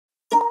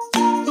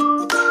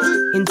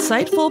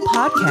Insightful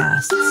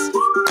podcasts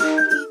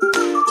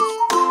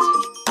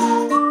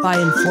by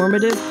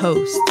informative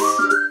hosts.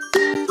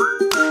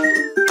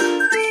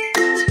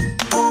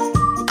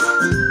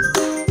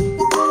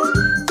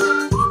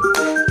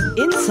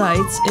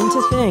 Insights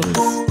into Things,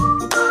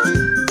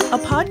 a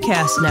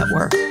podcast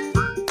network.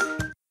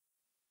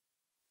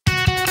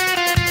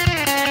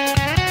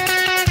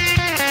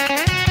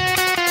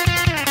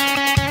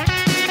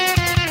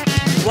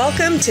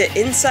 Welcome to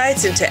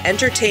Insights into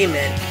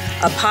Entertainment,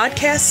 a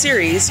podcast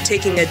series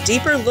taking a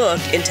deeper look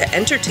into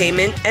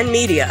entertainment and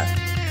media.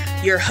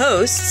 Your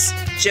hosts,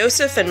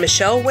 Joseph and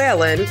Michelle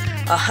Whalen,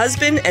 a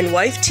husband and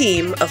wife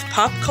team of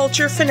pop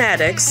culture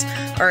fanatics,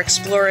 are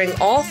exploring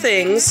all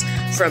things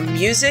from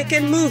music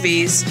and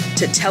movies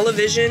to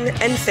television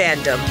and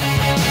fandom.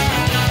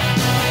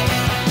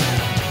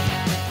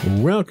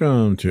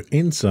 Welcome to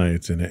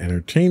Insights into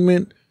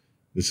Entertainment.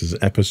 This is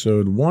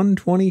episode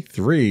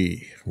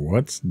 123.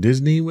 What's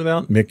Disney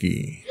without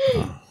Mickey?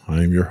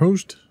 I'm your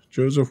host,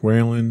 Joseph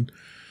Whalen,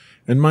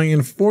 and my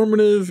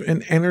informative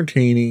and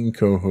entertaining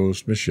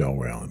co-host, Michelle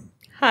Whalen.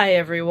 Hi,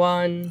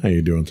 everyone. How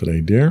you doing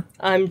today, dear?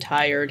 I'm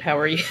tired. How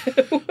are you?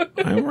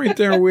 I'm right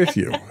there with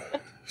you.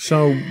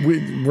 So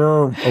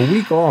we're a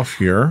week off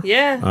here.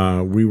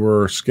 Yeah. We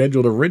were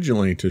scheduled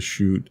originally to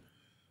shoot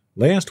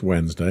last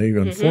Wednesday.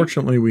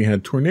 Unfortunately, we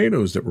had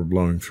tornadoes that were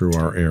blowing through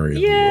our area.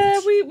 Yeah,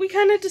 we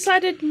kind of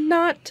decided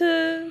not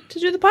to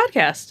do the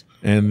podcast.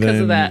 And then, because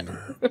of that.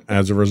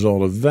 as a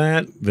result of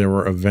that, there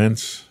were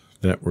events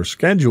that were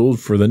scheduled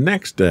for the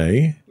next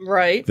day.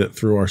 Right. That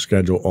threw our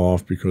schedule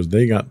off because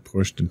they got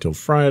pushed until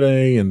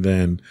Friday, and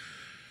then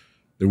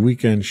the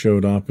weekend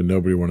showed up and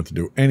nobody wanted to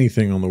do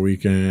anything on the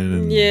weekend.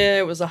 And yeah,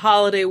 it was a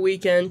holiday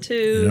weekend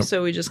too, Yep.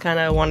 so we just kind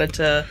of wanted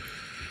to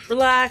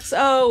relax.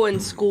 Oh,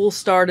 and school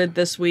started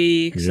this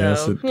week,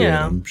 Yes, so it did.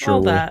 yeah, I'm sure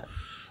all that.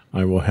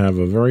 I will have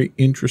a very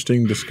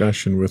interesting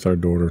discussion with our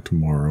daughter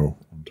tomorrow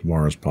on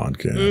tomorrow's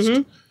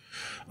podcast.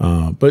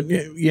 But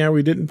yeah,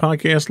 we didn't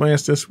podcast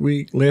last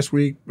week.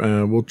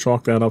 We'll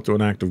chalk that up to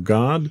an act of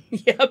God.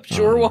 Yep,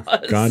 sure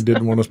was. God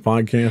didn't want us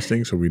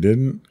podcasting, so we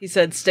didn't. He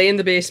said, "Stay in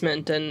the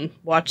basement and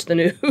watch the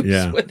news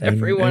with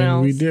everyone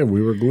else." We did.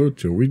 We were glued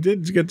to. We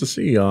did get to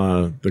see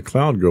the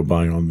cloud go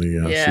by on the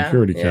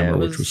security camera,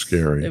 which was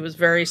scary. It was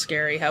very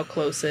scary how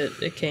close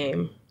it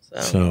came.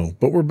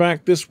 But we're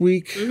back this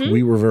week.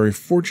 We were very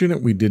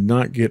fortunate. We did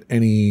not get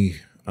any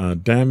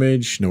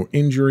damage, no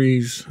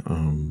injuries.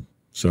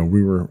 So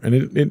we were, and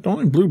it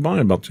only blew by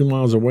about 2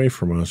 miles away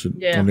from us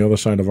on the other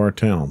side of our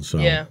town. So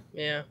yeah.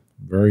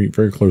 Very,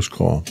 very close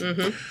call.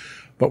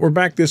 But we're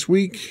back this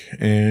week,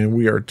 and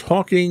we are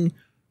talking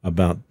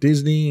about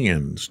Disney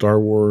and Star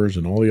Wars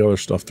and all the other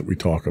stuff that we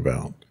talk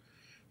about.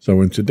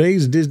 So in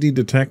today's Disney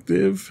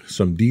Detective,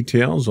 some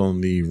details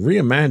on the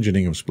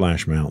reimagining of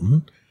Splash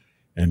Mountain,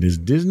 and is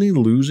Disney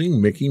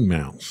losing Mickey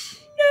Mouse?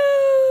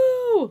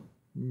 No!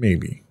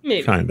 Maybe.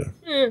 Kind of.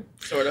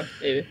 Sort of.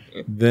 Maybe.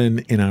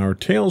 Then in our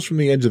Tales from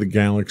the Edge of the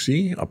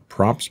Galaxy, a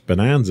props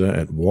bonanza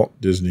at Walt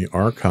Disney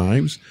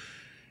Archives,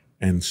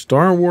 and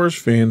Star Wars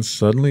fans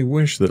suddenly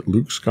wish that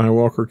Luke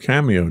Skywalker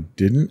Cameo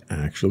didn't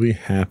actually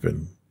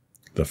happen.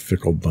 The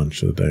fickle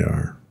bunch that they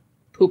are.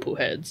 Poo-poo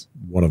heads.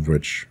 One of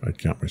which I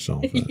count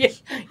myself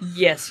as.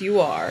 Yes, you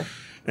are.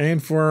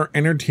 And for our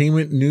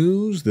entertainment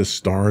news, the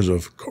stars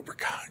of Cobra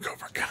Kai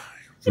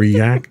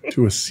react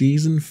to a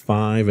Season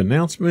 5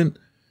 announcement,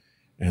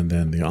 and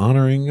then the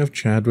honoring of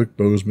Chadwick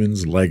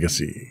Boseman's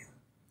legacy.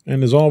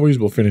 And as always,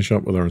 we'll finish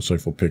up with our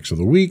insightful picks of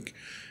the week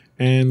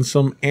and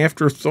some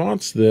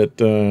afterthoughts that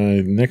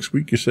next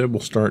week you said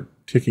we'll start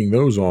ticking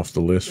those off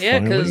the list. Yeah,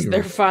 because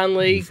they're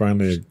finally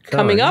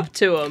coming up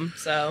to them.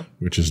 So,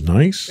 which is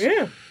nice.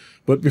 Yeah.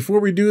 But before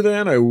we do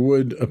that, I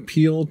would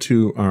appeal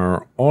to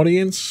our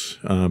audience,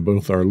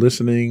 both our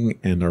listening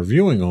and our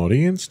viewing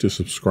audience, to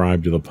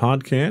subscribe to the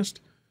podcast.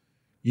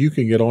 You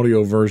can get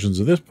audio versions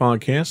of this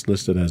podcast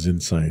listed as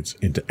Insights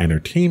into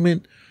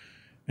Entertainment,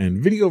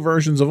 and video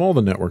versions of all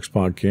the network's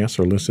podcasts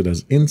are listed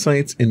as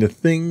Insights into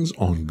Things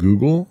on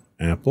Google,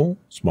 Apple,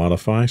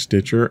 Spotify,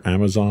 Stitcher,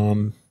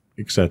 Amazon,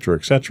 etc.,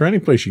 etc. Any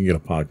place you can get a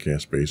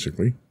podcast,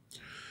 basically.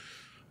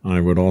 I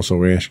would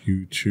also ask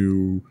you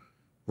to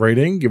write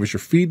in, give us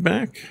your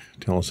feedback,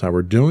 tell us how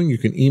we're doing. You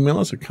can email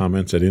us at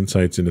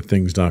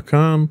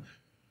comments@insightsintothings.com.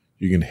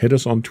 You can hit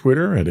us on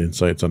Twitter at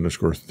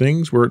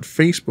insights_things. We're at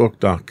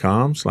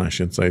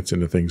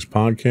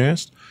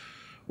facebook.com/insightsintothingspodcast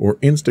or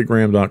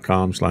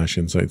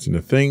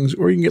instagram.com/insightsintothings,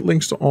 or you can get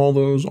links to all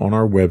those on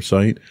our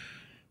website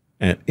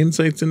at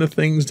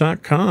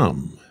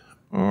insightsintothings.com.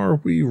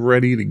 Are we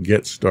ready to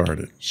get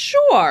started?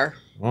 Sure.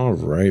 All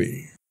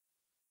righty.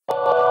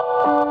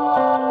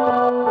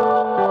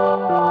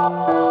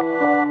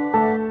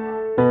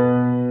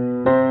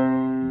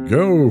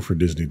 go for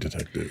Disney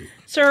Detective?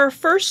 So our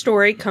first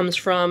story comes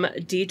from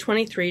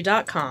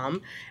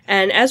D23.com,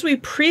 and as we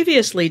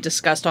previously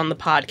discussed on the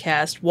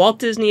podcast, Walt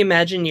Disney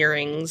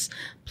Imagineering's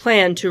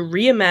plan to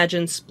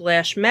reimagine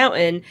Splash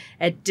Mountain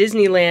at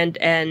Disneyland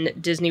and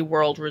Disney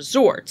World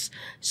resorts.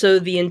 So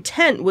the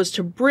intent was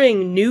to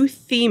bring new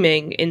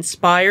theming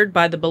inspired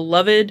by the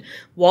beloved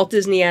Walt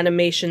Disney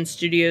Animation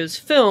Studios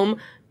film,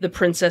 The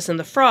Princess and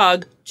the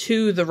Frog,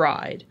 to the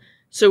ride.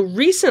 So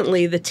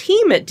recently, the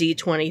team at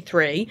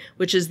D23,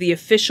 which is the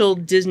official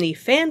Disney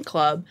fan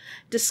club,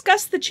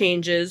 discussed the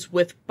changes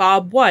with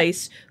Bob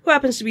Weiss, who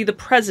happens to be the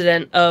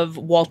president of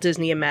Walt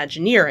Disney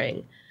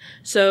Imagineering.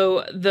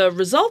 So the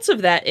results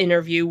of that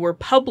interview were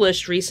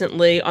published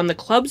recently on the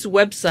club's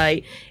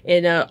website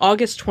in an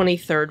August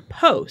 23rd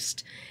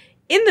post.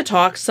 In the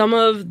talk, some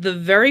of the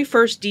very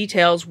first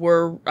details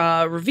were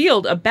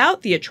revealed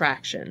about the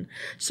attraction.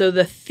 So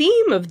the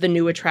theme of the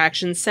new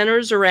attraction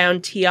centers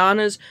around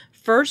Tiana's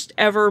first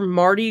ever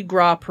Mardi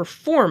Gras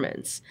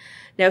performance.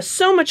 Now,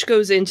 so much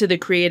goes into the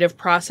creative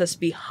process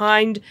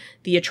behind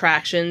the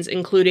attractions,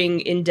 including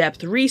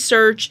in-depth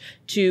research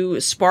to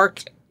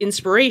spark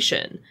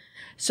inspiration.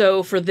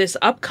 So for this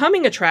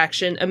upcoming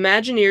attraction,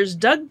 Imagineers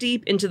dug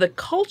deep into the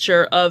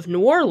culture of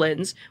New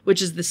Orleans,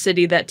 which is the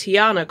city that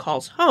Tiana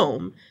calls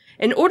home,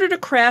 in order to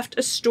craft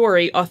a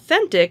story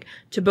authentic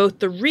to both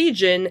the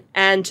region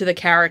and to the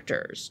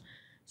characters.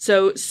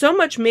 So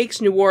much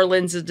makes New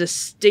Orleans a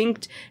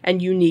distinct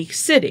and unique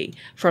city,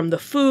 from the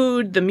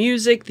food, the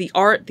music, the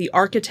art, the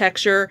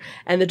architecture,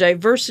 and the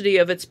diversity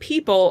of its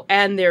people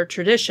and their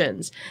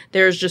traditions.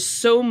 There's just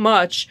so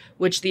much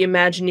which the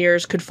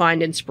Imagineers could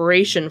find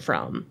inspiration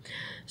from.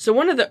 So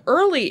one of the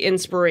early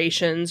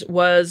inspirations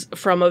was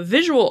from a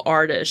visual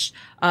artist,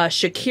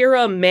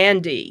 Shakira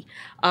Mandy.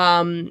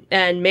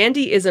 And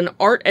Mandy is an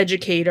art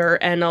educator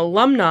and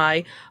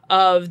alumni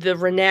of the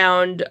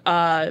renowned,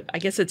 I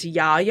guess it's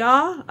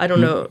Yaya? I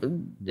don't know.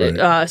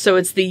 Right. So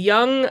it's the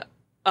Young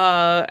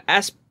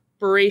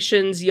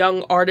Aspirations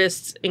Young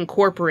Artists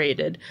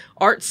Incorporated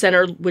Art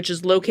Center, which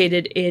is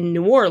located in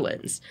New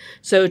Orleans.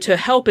 So to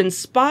help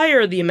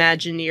inspire the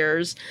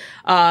Imagineers,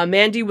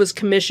 Mandy was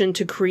commissioned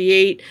to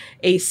create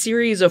a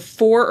series of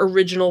 4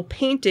 original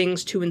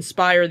paintings to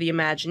inspire the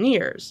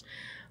Imagineers.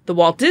 The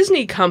Walt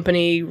Disney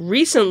Company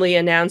recently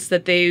announced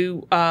that they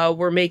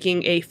were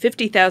making a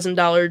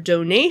 $50,000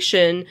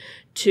 donation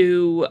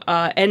to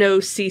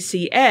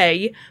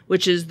NOCCA,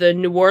 which is the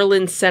New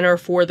Orleans Center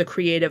for the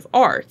Creative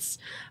Arts.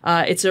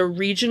 It's a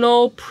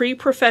regional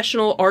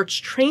pre-professional arts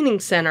training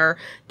center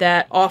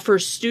that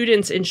offers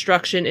students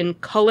instruction in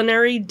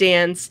culinary,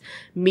 dance,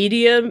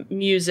 media,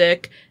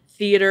 music,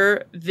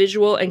 theater,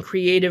 visual, and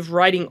creative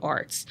writing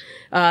arts.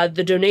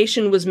 The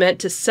donation was meant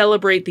to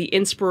celebrate the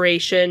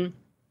inspiration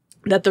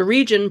that the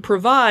region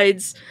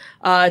provides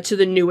to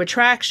the new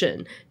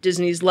attraction,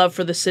 Disney's love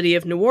for the city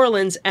of New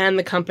Orleans, and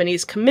the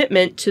company's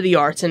commitment to the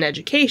arts and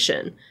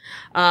education.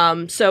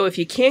 So if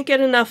you can't get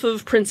enough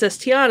of Princess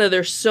Tiana,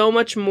 there's so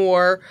much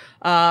more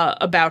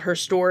about her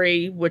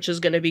story, which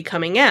is going to be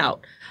coming out.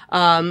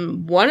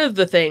 One of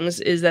the things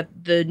is that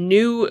the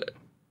new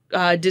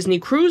Disney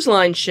Cruise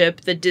Line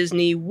ship, the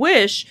Disney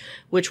Wish,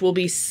 which will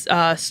be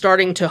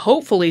starting to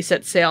hopefully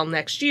set sail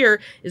next year,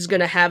 is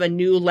going to have a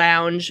new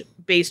lounge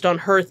based on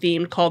her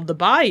theme called The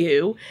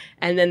Bayou.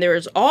 And then there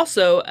is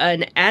also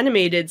an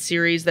animated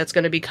series that's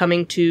going to be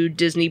coming to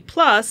Disney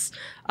Plus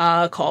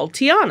called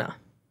Tiana.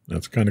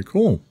 That's kind of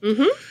cool.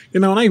 Mm-hmm. You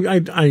know,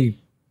 and I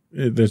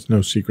there's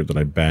no secret that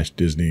I bashed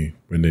Disney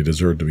when they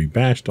deserve to be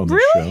bashed on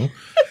the show.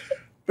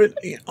 But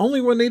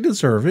only when they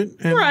deserve it.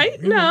 And, right.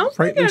 No.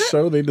 Rightly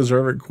so. They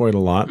deserve it quite a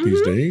lot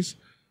these days.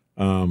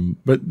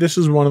 But this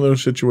is one of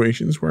those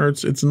situations where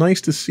it's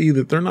nice to see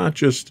that they're not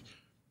just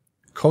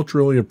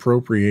culturally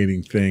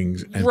appropriating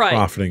things and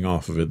profiting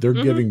off of it. They're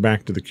giving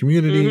back to the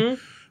community.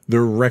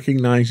 They're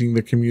recognizing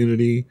the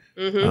community.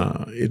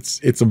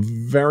 It's a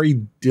very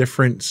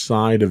different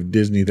side of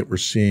Disney that we're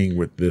seeing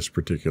with this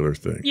particular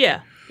thing.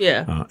 Yeah.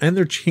 Yeah. And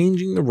they're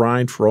changing the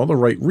ride for all the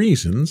right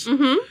reasons.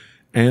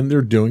 And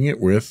they're doing it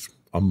with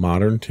a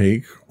modern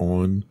take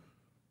on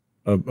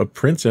a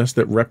princess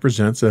that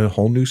represents a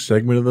whole new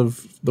segment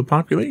of the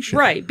population.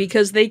 Right,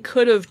 because they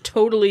could have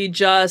totally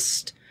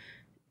just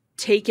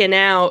taken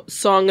out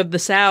Song of the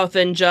South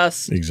and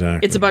just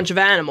it's a bunch of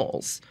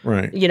animals.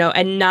 Right. You know,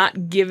 and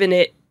not given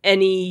it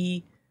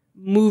any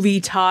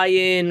movie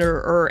tie-in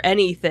or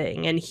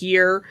anything. And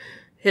here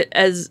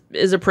as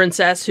a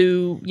princess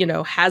who, you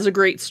know, has a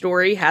great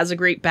story, has a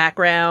great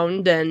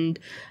background, and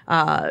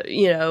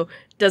you know,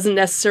 doesn't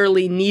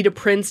necessarily need a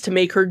prince to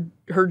make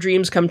her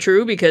dreams come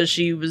true because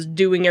she was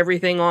doing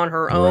everything on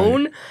her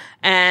own.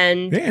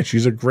 And yeah,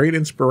 she's a great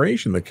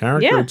inspiration. The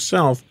character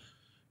itself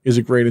is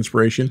a great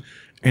inspiration,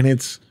 and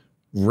it's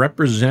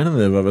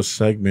representative of a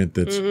segment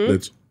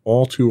that's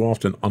all too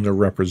often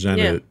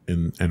underrepresented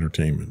in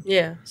entertainment.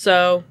 Yeah.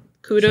 So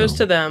kudos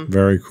to them.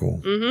 Very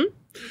cool.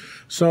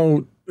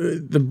 So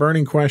the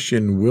burning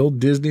question, will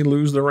Disney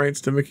lose the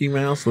rights to Mickey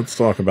Mouse? Let's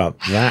talk about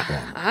that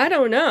one. I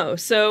don't know.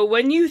 So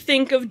when you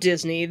think of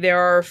Disney, there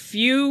are a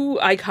few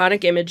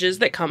iconic images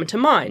that come to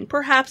mind.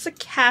 Perhaps a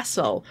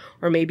castle,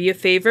 or maybe a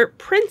favorite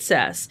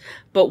princess.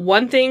 But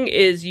one thing that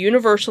is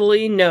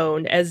universally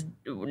known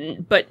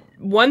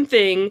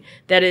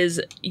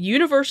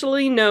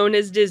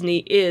as Disney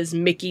is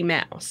Mickey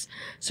Mouse.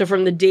 So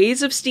from the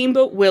days of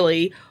Steamboat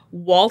Willie,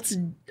 Walt's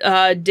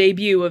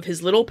debut of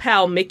his little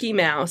pal Mickey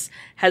Mouse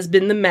has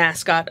been the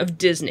mascot of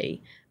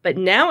Disney. But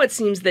now it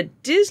seems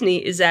that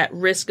Disney is at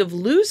risk of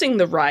losing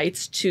the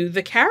rights to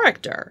the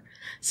character.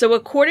 So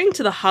according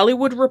to The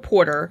Hollywood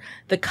Reporter,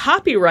 the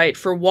copyright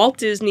for Walt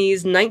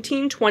Disney's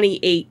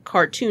 1928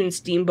 cartoon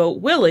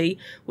Steamboat Willie,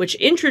 which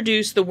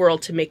introduced the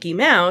world to Mickey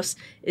Mouse,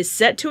 is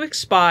set to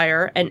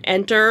expire and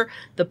enter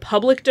the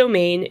public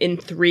domain in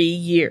 3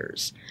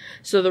 years.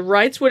 So the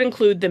rights would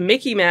include the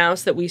Mickey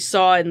Mouse that we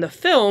saw in the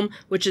film,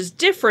 which is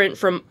different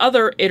from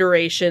other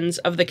iterations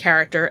of the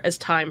character as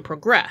time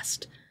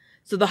progressed.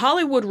 So The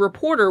Hollywood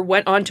Reporter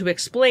went on to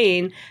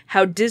explain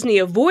how Disney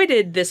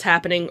avoided this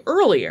happening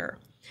earlier.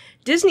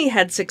 Disney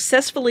had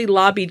successfully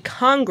lobbied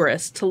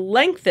Congress to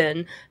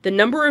lengthen the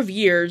number of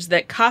years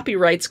that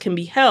copyrights can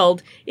be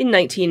held in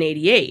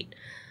 1988.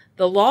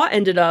 The law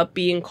ended up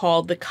being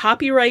called the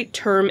Copyright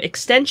Term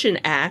Extension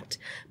Act,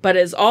 but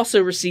has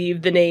also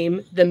received the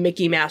name the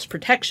Mickey Mouse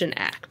Protection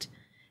Act.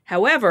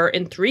 However,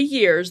 in 3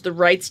 years, the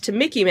rights to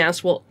Mickey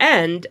Mouse will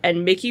end,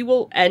 and Mickey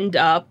will end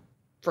up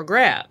for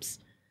grabs.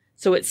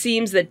 So it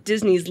seems that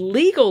Disney's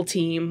legal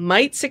team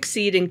might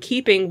succeed in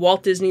keeping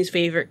Walt Disney's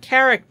famous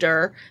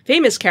character,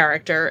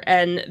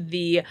 and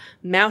the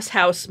Mouse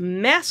House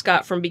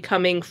mascot from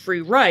becoming free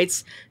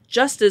rights,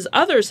 just as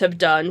others have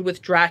done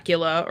with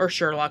Dracula or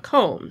Sherlock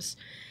Holmes.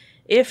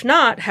 If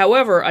not,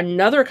 however,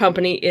 another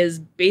company is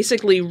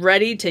basically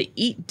ready to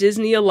eat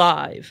Disney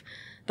alive.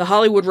 The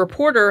Hollywood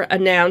Reporter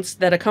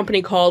announced that a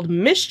company called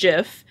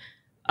Mischief,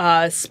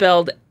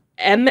 spelled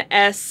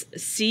MSCHF,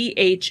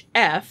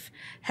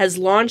 has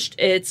launched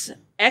its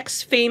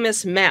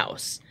X-Famous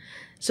Mouse.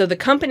 So the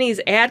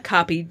company's ad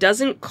copy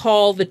doesn't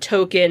call the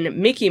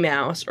token Mickey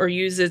Mouse or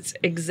use its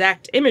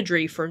exact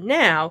imagery for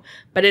now,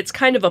 but it's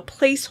kind of a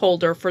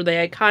placeholder for the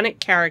iconic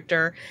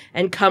character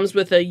and comes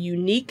with a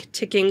unique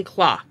ticking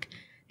clock.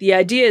 The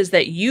idea is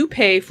that you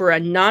pay for a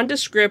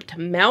nondescript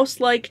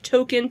mouse-like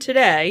token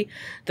today,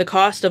 the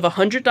cost of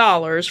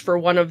 $100 for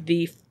one of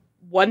the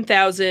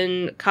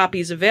 1,000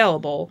 copies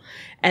available,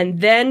 and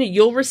then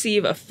you'll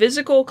receive a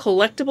physical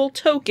collectible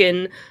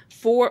token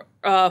for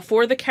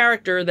the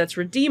character that's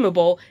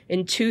redeemable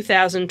in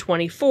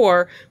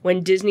 2024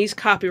 when Disney's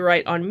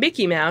copyright on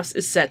Mickey Mouse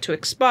is set to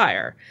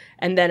expire.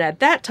 And then at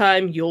that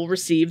time, you'll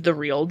receive the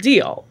real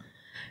deal.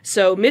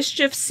 So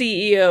Mischief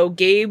CEO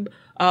Gabe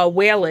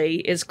Whaley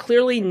is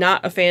clearly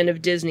not a fan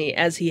of Disney,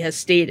 as he has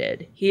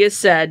stated. He has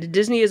said,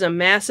 Disney is a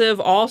massive,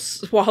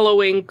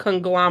 all-swallowing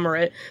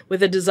conglomerate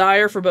with a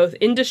desire for both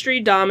industry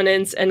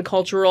dominance and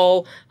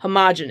cultural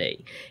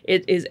homogeneity.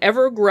 It is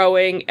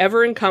ever-growing,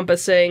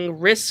 ever-encompassing,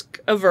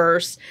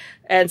 risk-averse,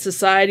 and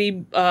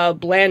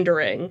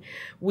society-blandering.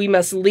 We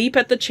must leap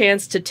at the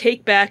chance to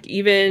take back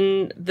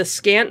even the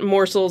scant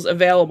morsels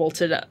available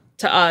to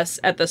us.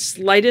 At the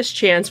slightest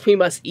chance, we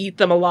must eat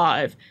them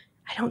alive.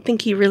 I don't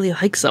think he really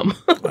likes them.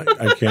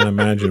 I can't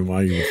imagine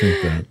why you would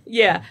think that.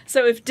 Yeah,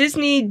 so if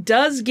Disney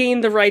does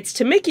gain the rights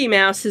to Mickey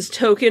Mouse, his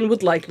token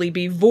would likely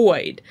be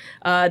void.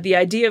 The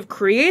idea of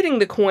creating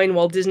the coin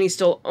while Disney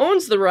still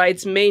owns the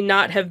rights may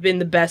not have been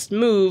the best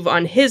move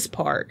on his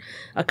part.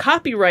 A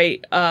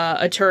copyright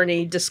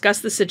attorney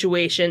discussed the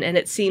situation, and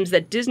it seems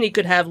that Disney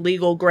could have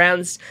legal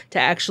grounds to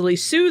actually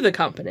sue the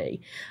company.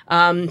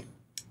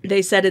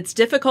 They said it's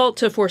difficult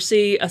to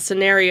foresee a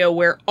scenario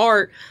where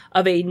art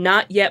of a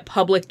not yet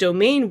public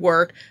domain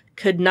work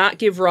could not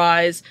give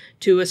rise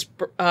to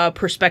a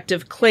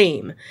prospective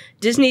claim.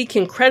 Disney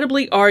can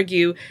credibly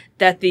argue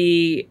that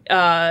the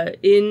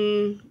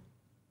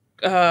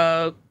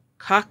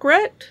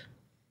Cockret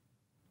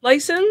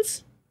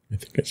license? I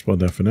think I spelled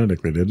that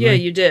phonetically, didn't I? Yeah,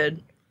 you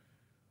did.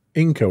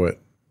 Inchoate.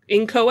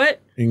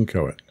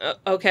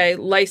 Okay,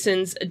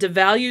 license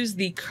devalues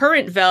the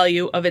current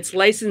value of its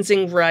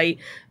licensing right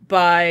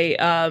by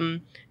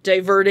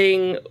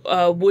diverting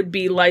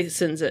would-be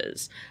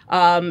licenses.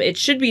 It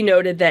should be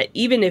noted that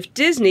even if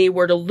Disney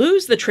were to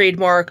lose the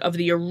trademark of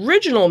the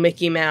original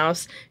Mickey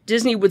Mouse,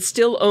 Disney would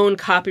still own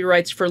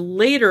copyrights for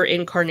later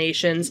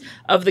incarnations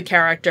of the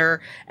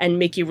character and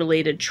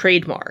Mickey-related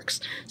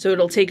trademarks. So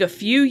it'll take a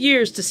few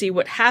years to see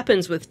what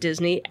happens with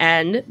Disney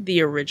and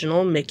the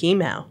original Mickey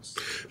Mouse.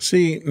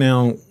 See,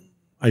 now,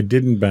 I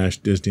didn't bash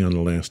Disney on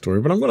the last story,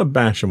 but I'm going to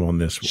bash them on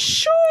this one.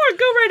 Sure,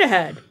 go right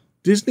ahead.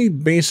 Disney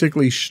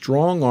basically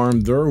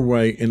strong-armed their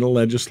way into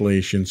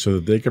legislation so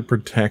that they could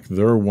protect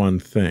their one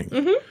thing.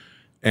 Mm-hmm.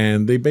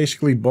 And they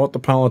basically bought the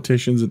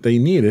politicians that they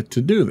needed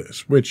to do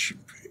this, which,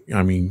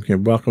 I mean,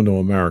 welcome to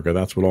America.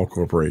 That's what all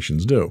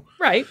corporations do.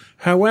 Right.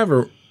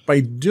 However,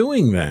 by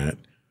doing that,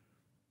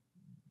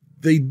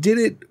 they did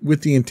it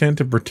with the intent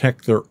to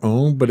protect their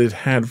own, but it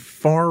had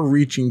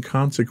far-reaching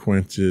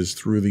consequences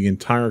through the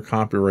entire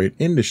copyright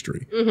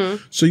industry.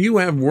 Mm-hmm. So you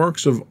have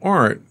works of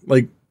art,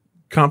 like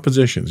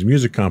compositions,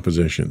 music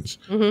compositions,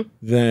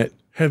 that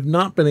have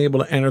not been able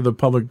to enter the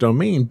public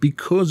domain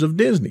because of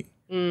Disney.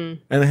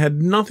 And it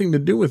had nothing to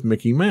do with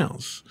Mickey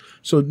Mouse.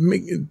 So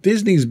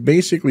Disney's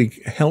basically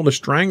held a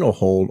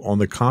stranglehold on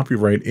the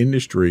copyright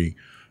industry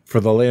for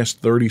the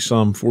last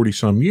 30-some,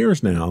 40-some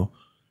years now,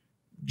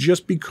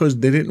 just because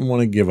they didn't want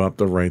to give up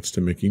the rights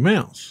to Mickey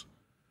Mouse.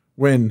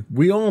 When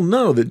we all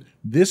know that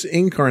this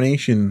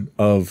incarnation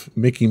of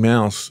Mickey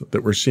Mouse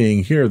that we're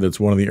seeing here, that's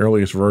one of the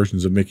earliest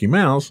versions of Mickey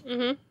Mouse,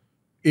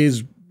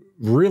 is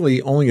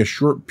really only a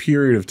short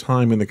period of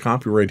time in the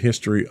copyright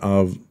history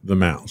of the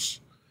mouse.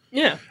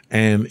 Yeah.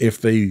 And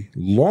if they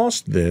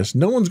lost this,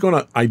 no one's going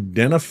to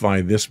identify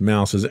this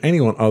mouse as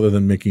anyone other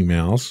than Mickey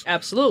Mouse.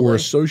 Absolutely. Or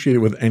associate it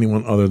with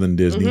anyone other than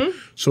Disney.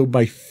 So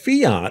by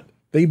fiat,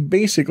 they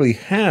basically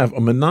have a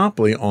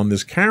monopoly on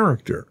this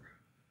character.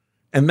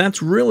 And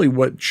that's really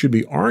what should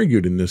be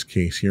argued in this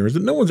case here, is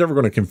that no one's ever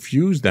going to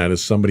confuse that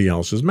as somebody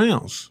else's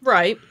mouse.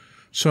 Right.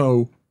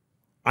 So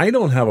I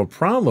don't have a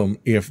problem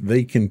if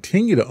they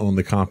continue to own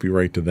the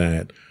copyright to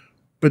that,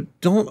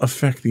 but don't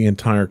affect the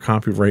entire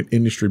copyright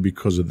industry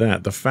because of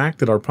that. The fact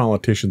that our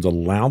politicians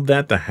allowed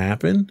that to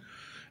happen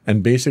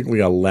and basically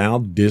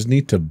allowed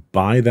Disney to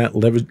buy that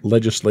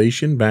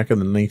legislation back in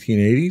the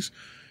 1980s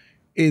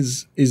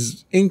is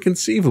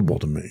inconceivable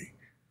to me.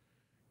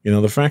 You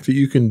know, the fact that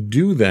you can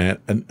do that,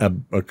 and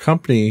a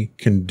company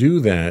can do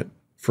that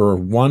for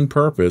one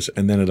purpose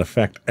and then it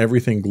affect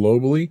everything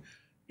globally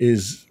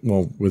is,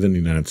 well, within the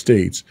United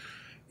States,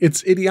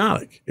 it's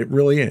idiotic. It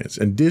really is.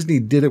 And Disney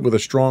did it with a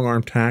strong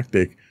arm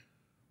tactic,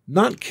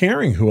 not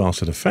caring who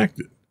else it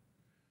affected.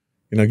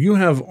 You know, you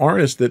have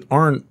artists that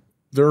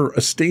their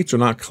estates are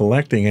not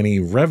collecting any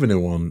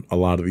revenue on a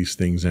lot of these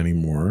things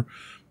anymore,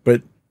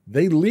 but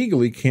they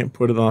legally can't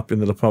put it up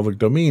into the public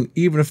domain,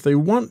 even if they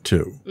want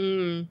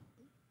to,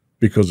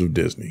 because of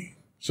Disney.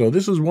 So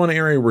this is one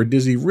area where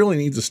Disney really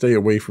needs to stay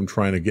away from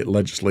trying to get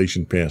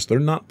legislation passed. They're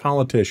not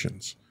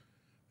politicians.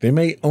 They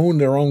may own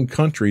their own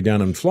country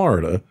down in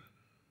Florida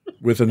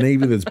with a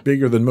navy that's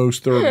bigger than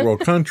most third world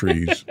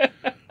countries,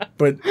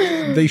 but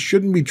they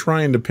shouldn't be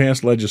trying to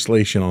pass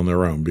legislation on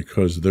their own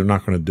because they're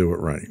not going to do it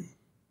right.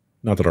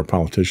 Not that our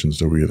politicians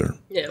do either.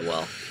 Yeah,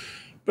 well.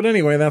 But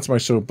anyway, that's my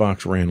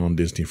soapbox rant on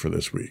Disney for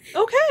this week.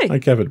 Okay. I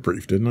kept it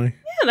brief, didn't I?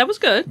 Yeah, that was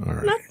good. All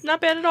right.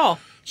 Not bad at all.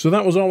 So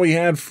that was all we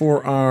had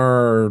for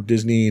our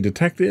Disney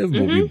detective.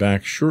 We'll be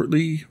back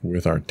shortly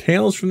with our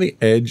Tales from the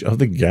Edge of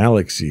the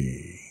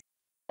Galaxy.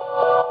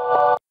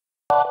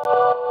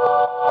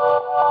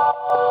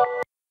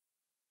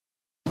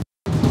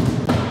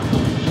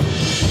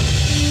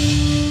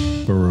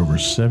 For over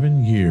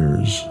 7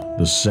 years,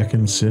 the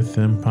Second Sith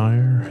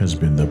Empire has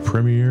been the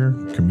premier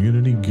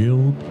community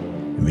guild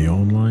in the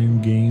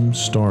online game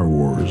Star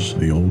Wars: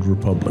 The Old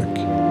Republic.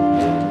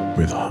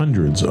 With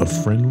hundreds of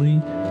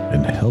friendly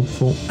and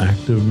helpful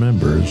active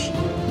members,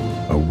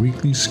 a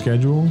weekly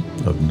schedule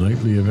of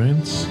nightly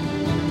events,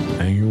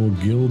 annual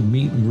guild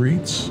meet and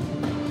greets,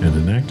 and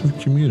an active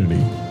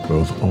community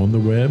both on the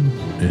web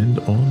and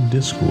on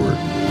Discord.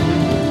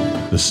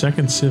 The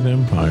Second Sith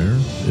Empire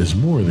is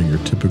more than your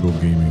typical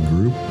gaming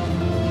group.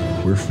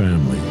 We're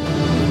family.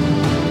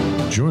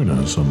 Join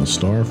us on the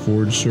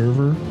Starforge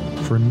server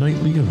for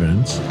nightly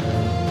events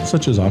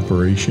such as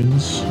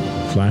operations,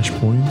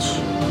 flashpoints,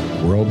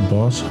 world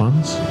boss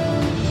hunts,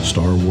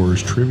 Star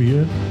Wars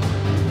trivia,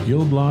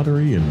 guild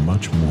lottery, and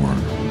much more.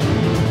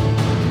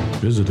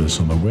 Visit us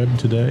on the web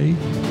today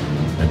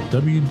at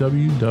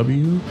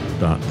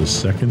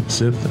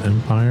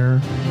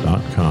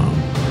www.thesecondsithempire.com.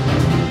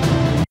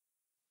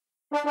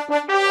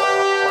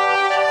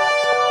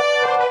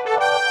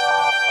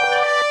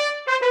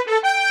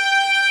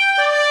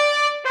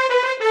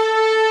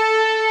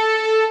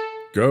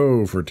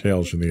 Go for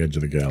Tales from the Edge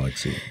of the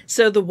Galaxy.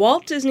 So the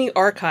Walt Disney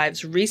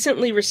Archives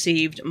recently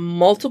received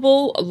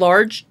multiple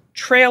large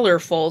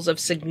trailerfuls of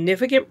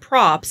significant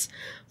props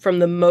from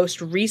the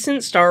most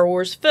recent Star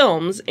Wars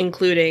films,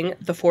 including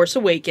The Force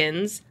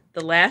Awakens,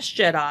 The Last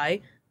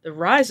Jedi, The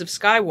Rise of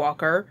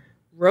Skywalker,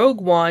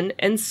 Rogue One,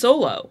 and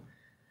Solo.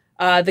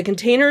 The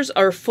containers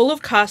are full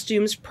of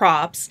costumes,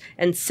 props,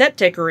 and set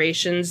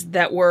decorations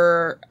that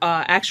were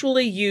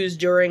actually used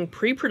during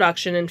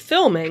pre-production and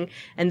filming,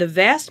 and the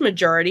vast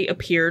majority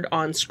appeared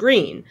on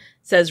screen,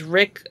 says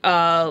Rick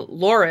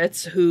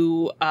Loritz,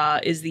 who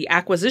is the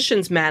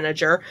acquisitions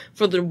manager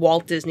for the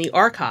Walt Disney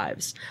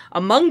Archives.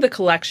 Among the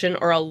collection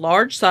are a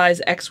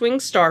large-size X-Wing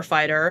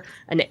starfighter,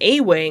 an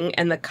A-Wing,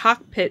 and the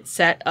cockpit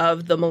set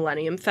of the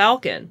Millennium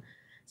Falcon.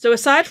 So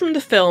aside from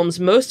the films,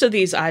 most of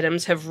these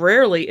items have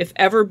rarely, if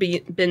ever,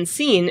 been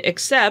seen,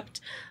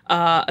 except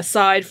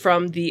aside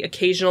from the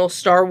occasional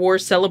Star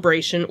Wars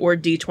Celebration or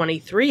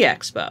D23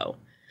 Expo.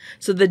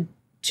 So the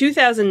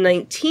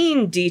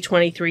 2019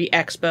 D23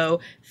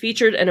 Expo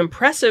featured an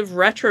impressive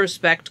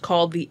retrospect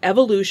called The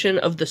Evolution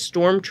of the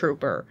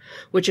Stormtrooper,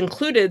 which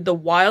included the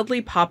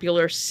wildly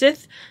popular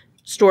Sith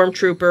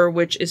stormtrooper,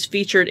 which is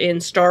featured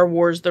in Star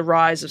Wars The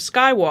Rise of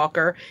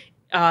Skywalker,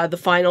 the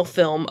final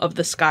film of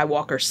the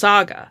Skywalker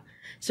saga.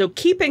 So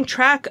keeping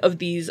track of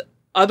these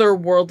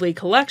otherworldly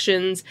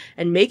collections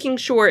and making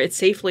sure it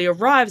safely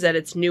arrives at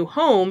its new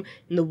home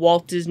in the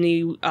Walt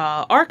Disney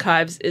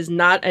Archives is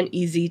not an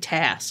easy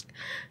task.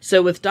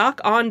 So with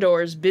Doc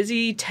Ondor's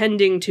busy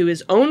tending to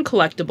his own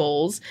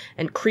collectibles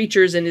and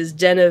creatures in his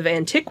den of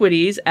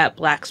antiquities at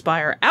Black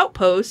Spire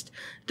Outpost,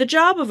 the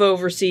job of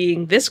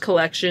overseeing this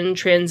collection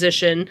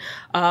transition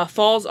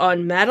falls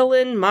on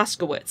Madeline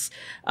Moskowitz,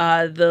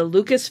 the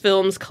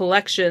Lucasfilm's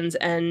collections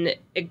and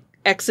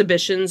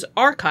exhibitions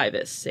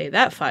archivist. Say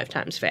that 5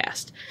 times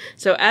fast.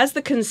 So as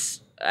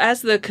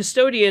the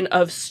custodian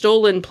of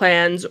stolen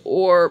plans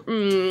or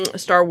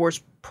Star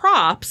Wars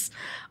props,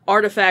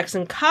 artifacts,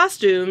 and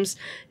costumes,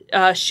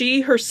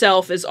 she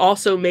herself is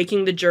also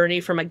making the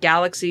journey from a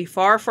galaxy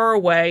far, far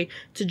away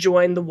to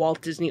join the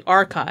Walt Disney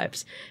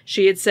Archives.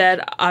 She had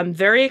said, "I'm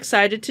very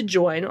excited to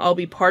join. I'll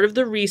be part of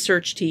the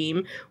research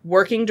team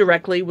working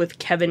directly with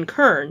Kevin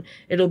Kern.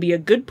 It'll be a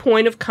good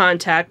point of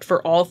contact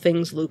for all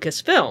things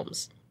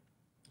Lucasfilms."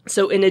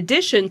 So in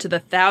addition to the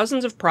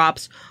thousands of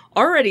props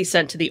already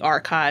sent to the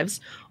archives,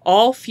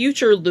 all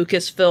future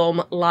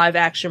Lucasfilm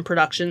live-action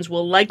productions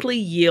will likely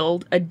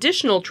yield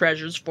additional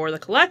treasures for the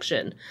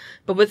collection.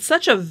 But with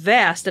such a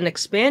vast and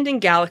expanding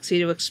galaxy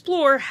to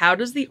explore, how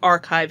does the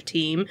archive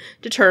team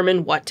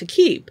determine what to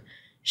keep?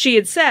 She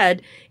had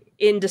said,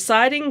 "In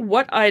deciding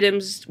what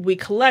items we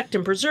collect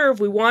and preserve,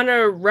 we want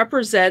to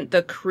represent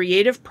the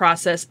creative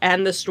process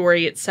and the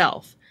story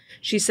itself."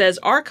 She says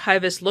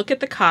archivists look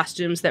at the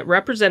costumes that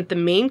represent the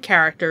main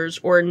characters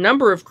or a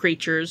number of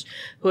creatures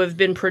who have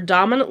been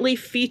predominantly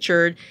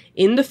featured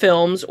in the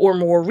films or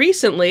more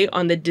recently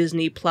on the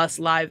Disney Plus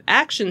live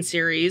action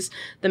series,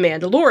 The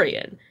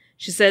Mandalorian.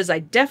 She says, "I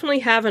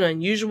definitely have an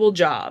unusual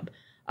job.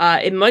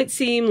 It might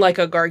seem like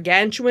a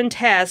gargantuan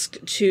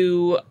task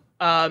to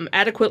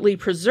adequately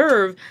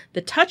preserve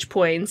the touch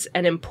points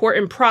and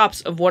important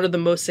props of one of the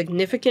most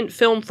significant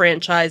film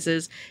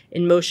franchises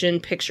in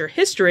motion picture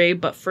history,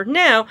 but for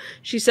now,"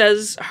 she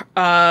says,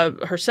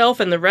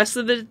 herself and the rest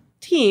of the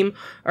team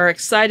are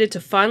excited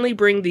to finally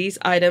bring these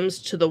items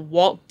to the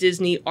Walt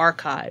Disney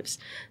Archives,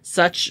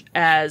 such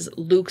as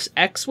Luke's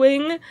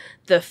X-Wing,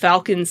 the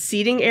Falcon's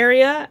seating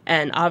area,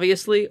 and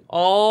obviously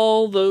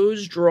all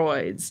those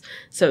droids.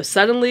 So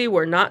suddenly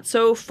we're not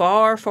so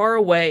far, far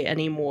away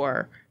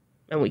anymore.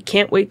 And we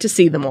can't wait to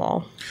see them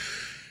all.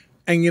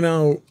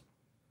 And,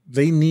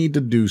 they need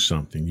to do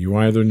something. You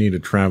either need a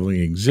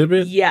traveling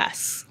exhibit.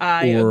 Yes,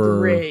 I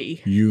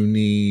agree. You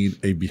need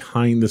a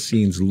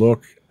behind-the-scenes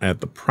look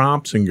at the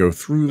props and go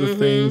through the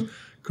things.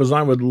 Because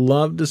I would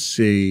love to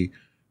see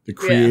the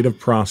creative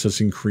process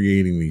in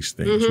creating these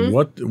things.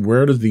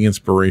 Where does the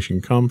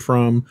inspiration come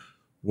from?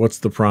 What's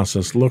the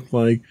process look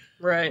like?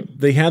 Right.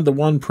 They had the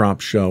one prop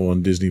show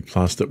on Disney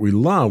Plus that we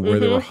love where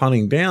they were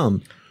hunting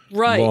down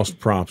lost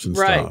props and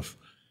stuff.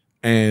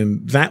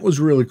 And that was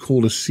really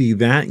cool to see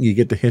that, and you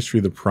get the history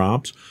of the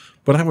props.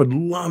 But I would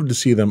love to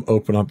see them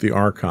open up the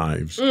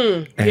archives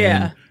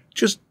and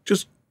just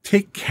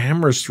take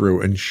cameras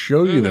through and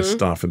show you this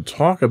stuff and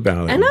talk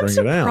about it and I'm bring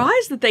it out.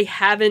 surprised that they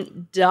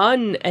haven't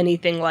done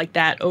anything like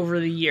that over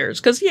the years.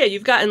 Because,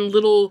 you've gotten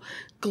little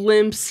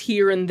glimpses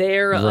here and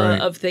there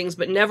of things,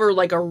 but never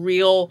like a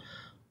real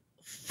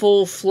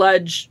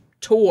full-fledged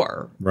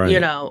tour,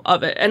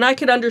 of it. And I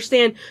could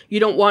understand you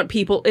don't want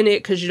people in it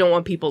because you don't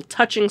want people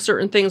touching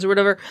certain things or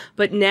whatever.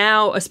 But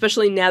now,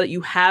 especially now that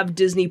you have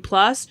Disney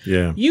Plus,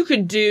 you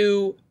could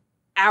do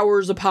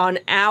hours upon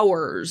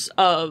hours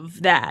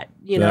of that,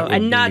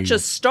 and not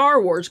just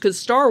Star Wars, because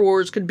Star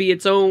Wars could be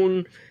its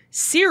own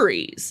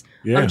series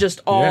of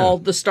just all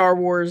the Star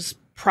Wars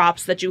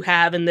props that you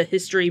have and the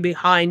history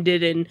behind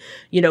it and,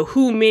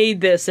 who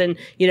made this and,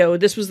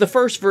 this was the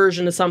first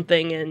version of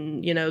something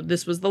and,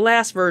 this was the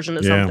last version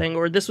of something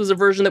or this was a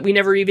version that we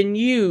never even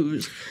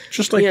used.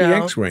 Just like the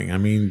X-Wing. I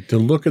mean, to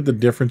look at the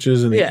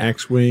differences in the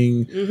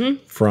X-Wing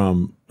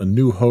from A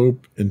New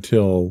Hope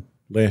until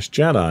Last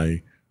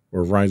Jedi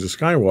or Rise of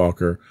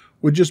Skywalker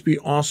would just be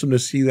awesome to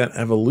see that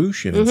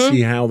evolution and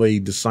see how they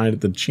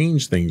decided to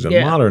change things and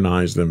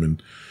modernize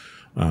them.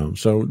 And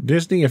so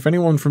Disney, if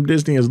anyone from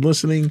Disney is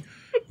listening,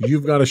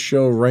 you've got a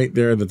show right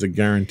there that's a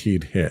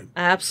guaranteed hit.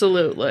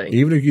 Absolutely.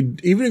 Even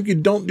if you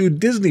don't do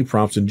Disney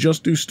props and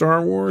just do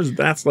Star Wars,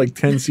 that's like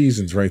 10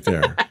 seasons right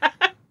there.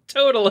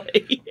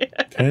 Totally.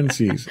 10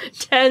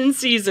 seasons. 10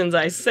 seasons,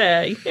 I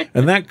say.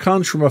 And that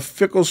comes from a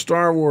fickle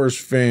Star Wars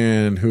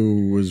fan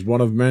who was one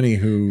of many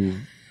who...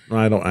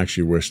 I don't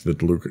actually wish that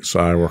the Luke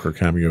Skywalker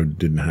cameo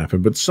didn't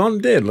happen, but some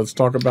did. Let's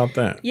talk about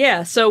that.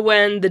 Yeah, so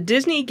when the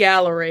Disney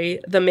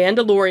Gallery, The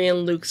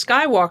Mandalorian Luke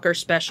Skywalker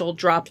special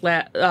dropped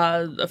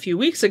a few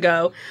weeks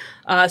ago,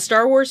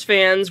 Star Wars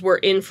fans were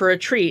in for a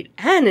treat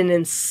and an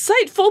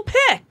insightful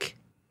pick.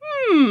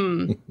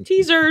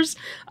 Teasers.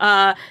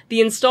 The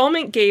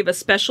installment gave a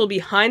special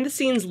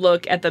behind-the-scenes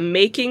look at the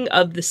making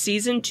of the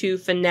Season 2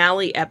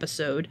 finale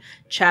episode,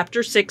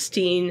 Chapter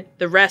 16,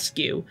 The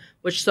Rescue,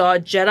 which saw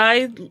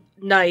Jedi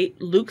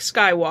Knight, Luke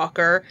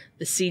Skywalker,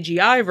 the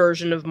CGI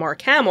version of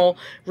Mark Hamill,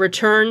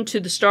 returned to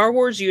the Star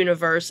Wars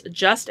universe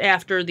just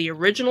after the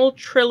original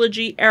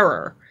trilogy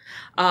era.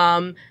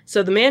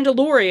 So The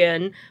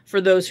Mandalorian,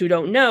 for those who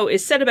don't know,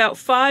 is set about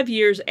 5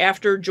 years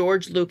after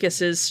George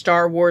Lucas's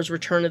Star Wars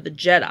Return of the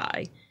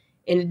Jedi.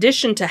 In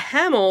addition to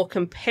Hamill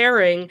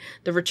comparing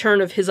the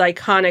return of his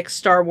iconic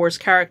Star Wars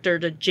character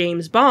to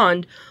James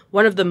Bond,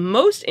 one of the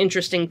most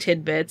interesting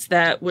tidbits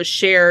that was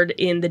shared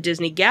in the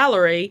Disney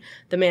Gallery,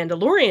 the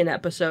Mandalorian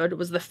episode,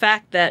 was the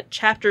fact that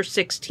Chapter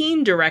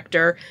 16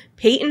 director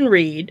Peyton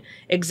Reed,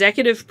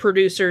 executive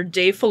producer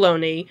Dave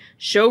Filoni,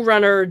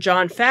 showrunner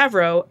Jon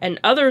Favreau, and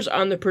others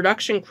on the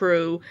production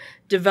crew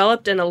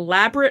developed an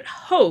elaborate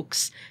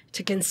hoax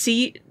to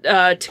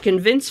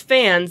convince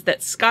fans that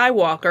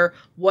Skywalker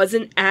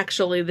wasn't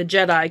actually the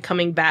Jedi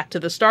coming back to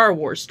the Star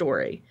Wars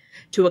story.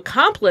 To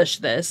accomplish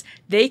this,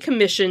 they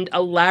commissioned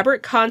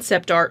elaborate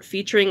concept art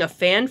featuring a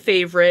fan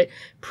favorite,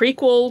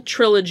 prequel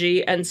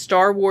trilogy, and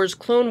Star Wars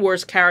Clone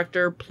Wars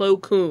character Plo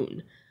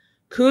Koon.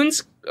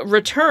 Koon's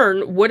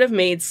return would have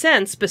made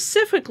sense,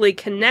 specifically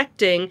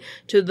connecting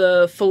to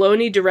the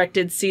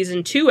Filoni-directed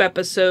Season 2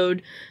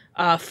 Episode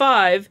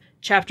 5,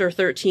 Chapter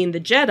 13, The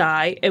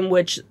Jedi, in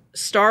which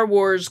Star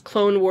Wars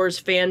Clone Wars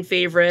fan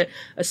favorite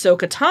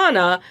Ahsoka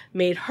Tano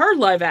made her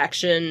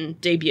live-action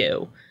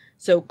debut.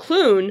 So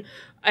Clune,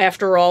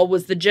 after all,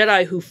 was the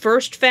Jedi who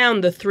first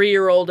found the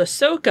 3-year-old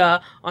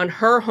Ahsoka on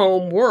her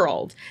home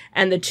world,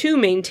 and the two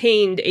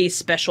maintained a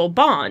special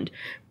bond.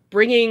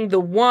 Bringing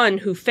the one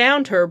who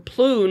found her,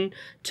 Ploon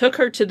took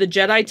her to the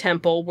Jedi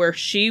Temple, where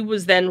she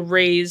was then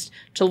raised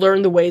to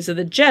learn the ways of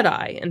the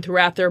Jedi. And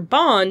throughout their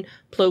bond,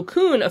 Plo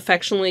Koon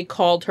affectionately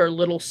called her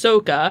Little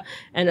Ahsoka,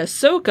 and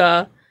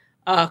Ahsoka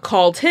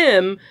called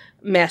him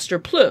Master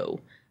Plo.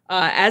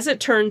 As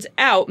it turns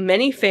out,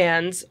 many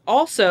fans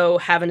also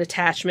have an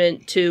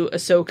attachment to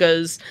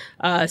Ahsoka's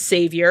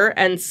savior,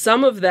 and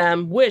some of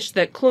them wish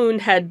that Clune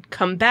had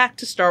come back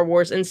to Star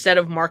Wars instead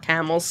of Mark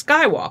Hamill's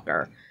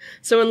Skywalker.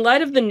 So in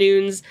light of the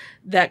news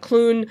that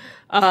Clune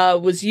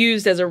was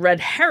used as a red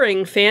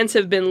herring, fans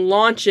have been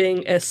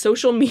launching a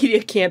social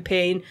media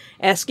campaign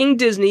asking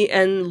Disney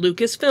and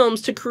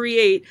Lucasfilms to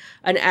create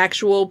an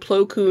actual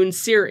Plo Koon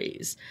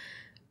series.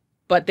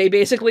 But they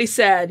basically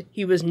said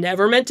he was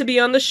never meant to be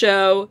on the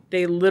show.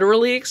 They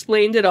literally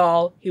explained it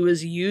all. He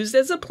was used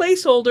as a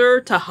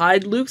placeholder to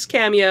hide Luke's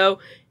cameo.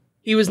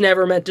 He was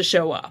never meant to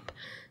show up.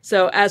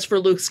 So as for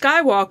Luke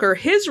Skywalker,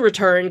 his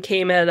return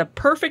came at a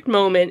perfect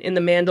moment in the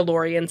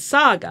Mandalorian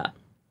saga.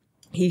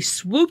 He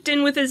swooped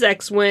in with his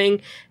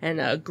X-Wing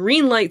and a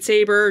green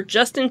lightsaber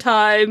just in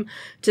time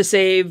to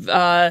save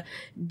Din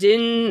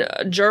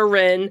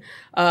Djarin,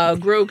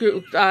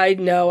 Grogu. I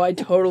know, I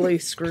totally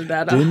screwed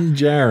that up. Din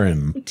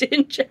Djarin.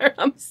 Din Djarin,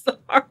 I'm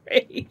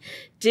sorry.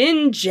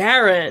 Din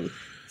Djarin.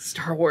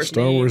 Star Wars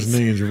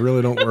names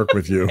really don't work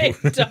with you. They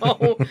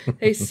don't.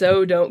 They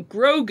so don't.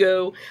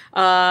 Grogu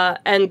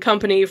and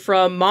company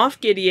from Moff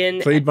Gideon.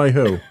 Played by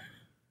who?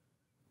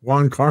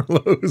 Juan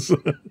Carlos.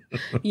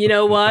 You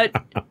know what?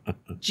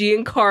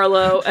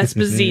 Giancarlo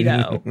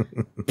Esposito.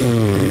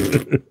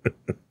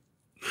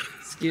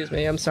 Excuse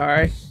me, I'm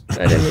sorry.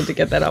 I didn't mean to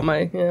get that out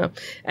my,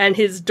 And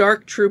his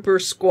Dark Trooper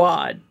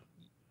squad.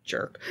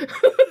 Jerk.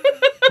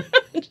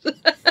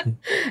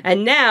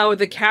 And now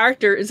the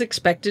character is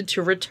expected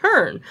to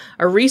return.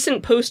 A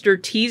recent poster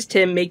teased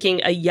him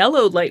making a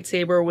yellow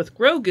lightsaber with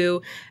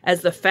Grogu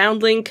as the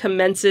foundling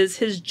commences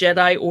his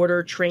Jedi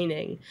Order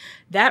training.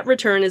 That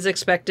return is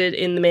expected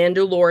in The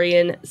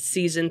Mandalorian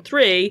Season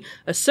 3,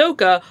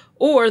 Ahsoka,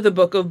 or The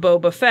Book of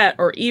Boba Fett,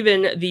 or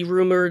even the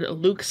rumored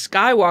Luke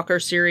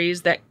Skywalker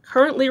series that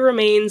currently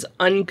remains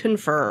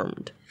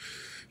unconfirmed.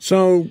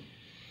 So,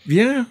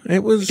 yeah,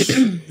 it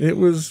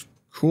was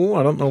cool.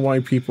 I don't know why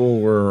people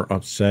were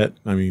upset.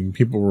 I mean,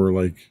 people were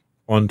like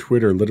on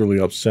Twitter literally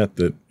upset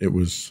that it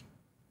was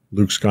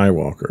Luke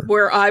Skywalker.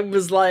 Where I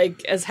was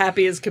like as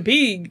happy as could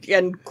be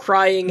and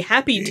crying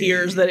happy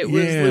tears that it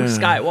was Luke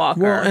Skywalker.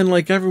 Well, and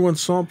like everyone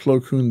saw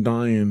Plo Koon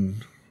die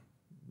in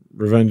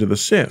Revenge of the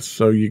Sith,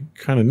 so you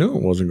kind of knew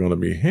it wasn't going to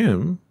be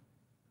him.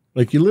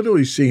 Like you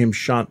literally see him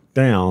shot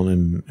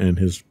down and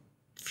his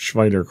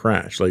fighter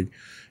crash. Like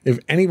if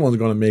anyone's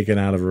going to make it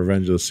out of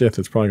Revenge of the Sith,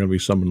 it's probably going to be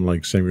someone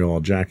like Samuel L.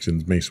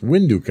 Jackson's Mace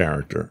Windu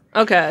character.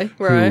 Okay,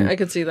 right. I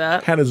could see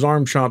that. Had his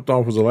arm chopped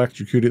off, was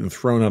electrocuted, and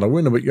thrown out a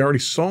window, but you already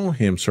saw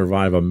him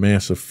survive a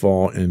massive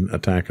fall in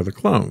Attack of the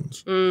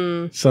Clones.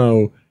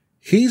 So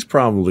he's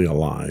probably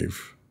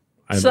alive.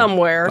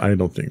 Somewhere. I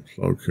don't think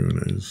Plo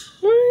Koon is.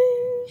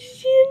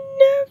 You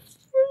never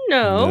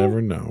know.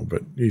 Never know,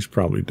 but he's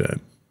probably dead.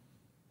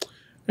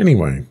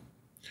 Anyway.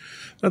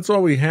 That's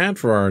all we had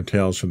for our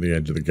Tales from the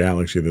Edge of the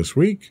Galaxy this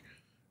week.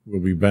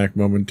 We'll be back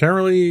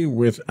momentarily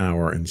with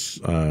our,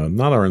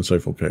 not our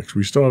insightful picks.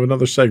 We still have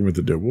another segment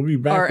to do. We'll be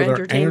back with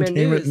our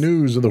entertainment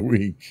news of the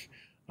week.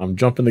 I'm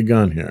jumping the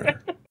gun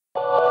here.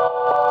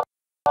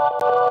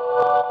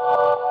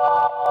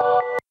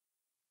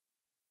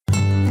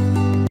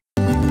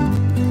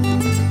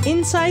 In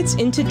Insights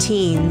into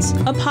Teens,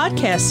 a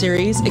podcast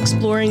series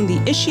exploring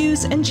the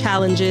issues and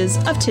challenges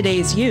of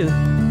today's youth.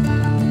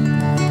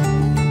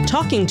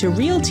 Talking to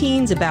real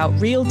teens about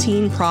real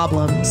teen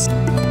problems.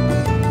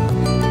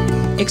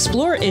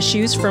 Explore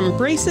issues from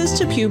braces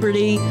to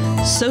puberty,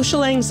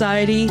 social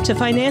anxiety to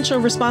financial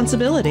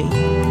responsibility.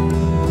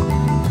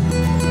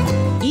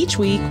 Each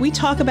week, we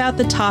talk about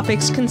the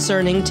topics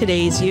concerning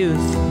today's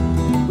youth.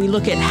 We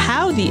look at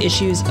how the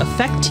issues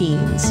affect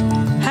teens,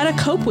 how to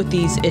cope with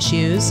these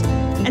issues,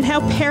 and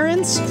how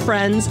parents,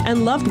 friends,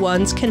 and loved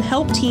ones can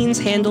help teens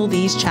handle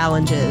these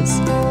challenges.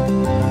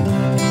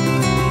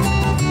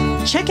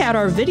 Check out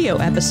our video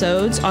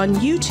episodes on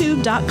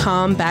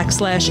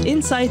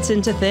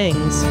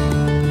youtube.com/insightsintothings.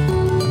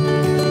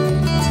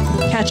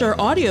 Catch our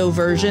audio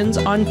versions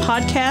on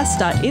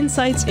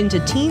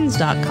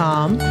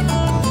podcast.insightsintoteens.com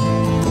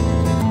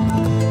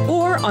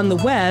or on the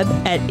web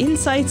at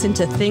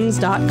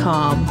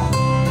insightsintothings.com.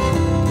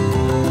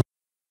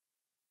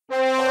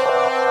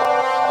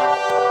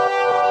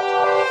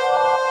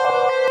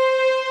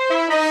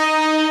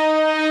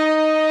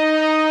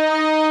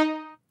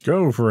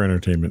 Go for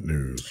entertainment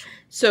news.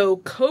 So,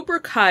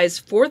 Cobra Kai's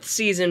 4th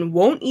season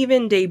won't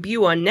even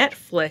debut on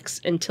Netflix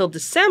until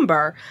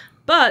December,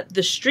 but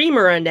the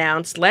streamer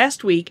announced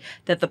last week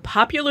that the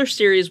popular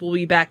series will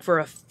be back for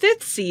a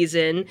 5th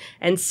season,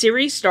 and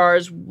series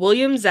stars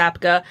William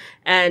Zabka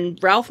and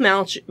Ralph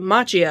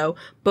Macchio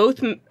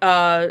both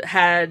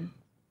had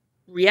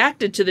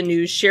reacted to the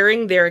news,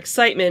 sharing their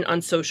excitement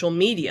on social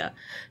media.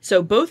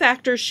 So both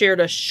actors shared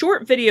a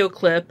short video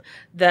clip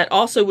that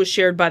also was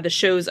shared by the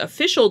show's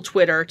official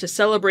Twitter to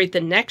celebrate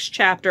the next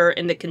chapter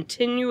in the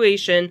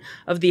continuation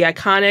of the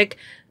iconic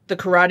The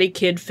Karate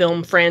Kid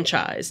film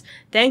franchise.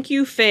 Thank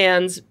you,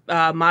 fans,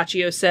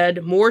 Macchio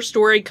said. More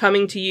story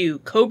coming to you.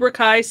 Cobra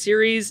Kai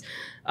series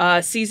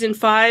Season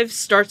 5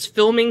 starts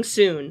filming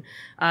soon.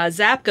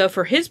 Zabka,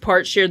 for his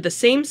part, shared the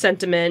same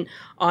sentiment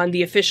on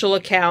the official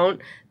account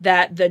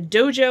that the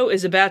dojo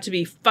is about to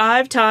be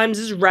 5 times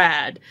as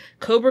rad.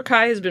 Cobra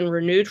Kai has been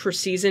renewed for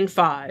Season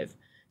 5.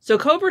 So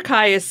Cobra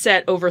Kai is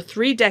set over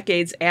 3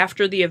 decades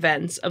after the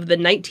events of the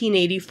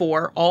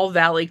 1984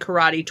 All-Valley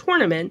Karate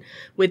Tournament,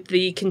 with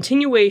the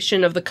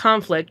continuation of the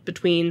conflict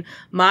between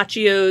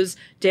Macchio's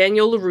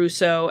Daniel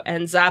LaRusso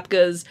and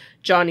Zabka's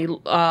Johnny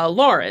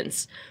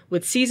Lawrence.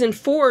 With Season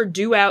 4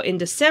 due out in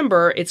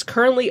December, it's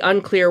currently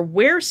unclear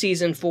where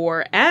Season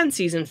 4 and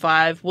Season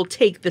 5 will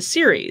take the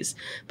series.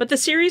 But the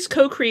series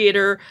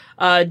co-creator,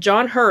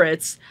 John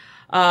Hurwitz,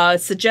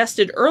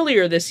 suggested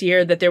earlier this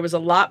year that there was a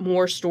lot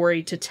more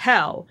story to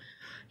tell.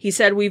 He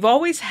said, "We've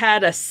always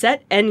had a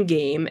set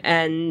endgame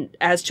and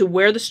as to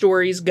where the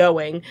story's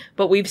going,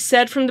 but we've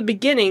said from the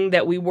beginning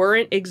that we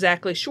weren't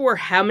exactly sure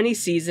how many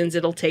seasons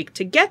it'll take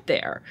to get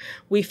there.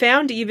 We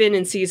found even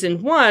in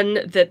Season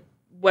 1 that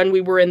when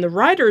we were in the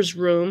writer's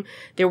room,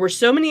 there were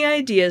so many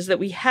ideas that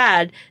we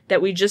had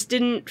that we just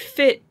didn't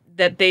fit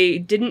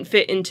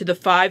into the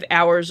 5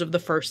 hours of the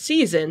first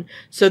season,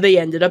 so they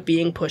ended up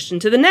being pushed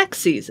into the next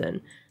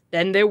season.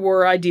 Then there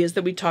were ideas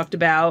that we talked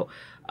about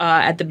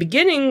at the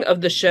beginning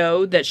of the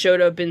show that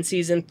showed up in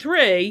Season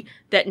 3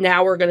 that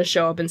now are going to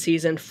show up in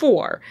Season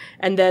 4.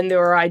 And then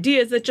there are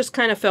ideas that just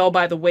kind of fell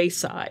by the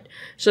wayside.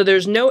 So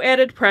there's no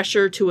added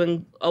pressure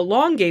to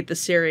elongate the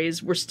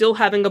series. We're still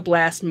having a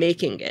blast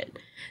making it.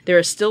 There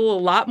is still a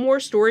lot more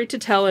story to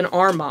tell in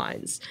our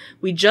minds.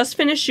 We just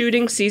finished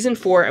shooting Season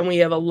 4 and we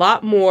have a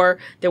lot more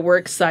that we're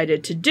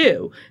excited to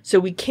do. So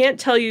we can't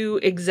tell you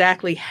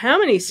exactly how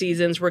many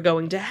seasons we're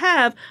going to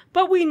have,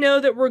 but we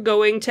know that we're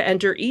going to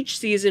enter each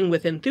season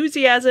with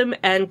enthusiasm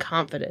and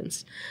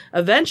confidence.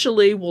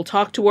 Eventually, we'll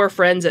talk to our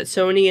friends at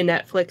Sony and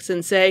Netflix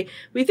and say,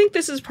 we think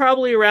this is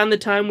probably around the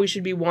time we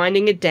should be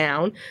winding it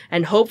down,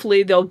 and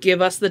hopefully they'll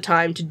give us the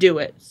time to do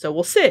it. So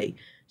we'll see."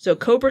 So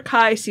Cobra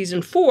Kai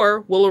Season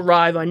 4 will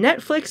arrive on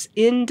Netflix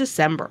in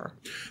December.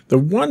 The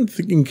one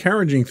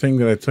encouraging thing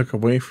that I took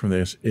away from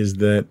this is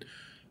that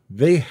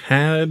they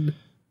had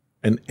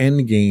an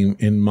end game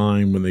in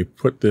mind when they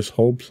put this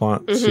whole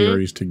plot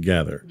series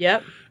together.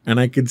 Yep. And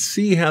I could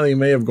see how they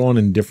may have gone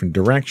in different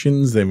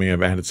directions. They may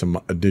have added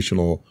some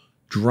additional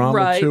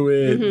drama to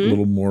it, a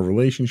little more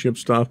relationship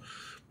stuff.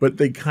 But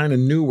they kind of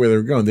knew where they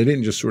were going. They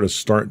didn't just sort of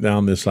start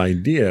down this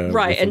idea.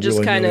 Right, and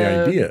just kind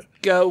of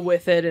go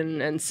with it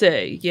and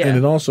see. Yeah. And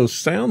it also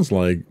sounds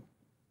like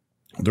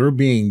they're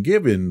being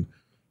given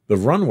the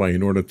runway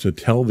in order to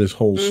tell this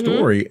whole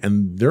story.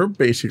 And they're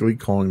basically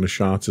calling the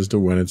shots as to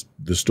when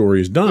the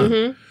story is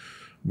done.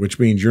 Which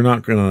means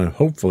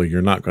hopefully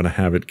you're not going to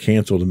have it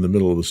canceled in the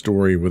middle of the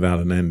story without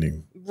an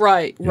ending.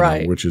 Right,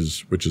 right. Which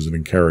is an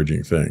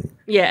encouraging thing.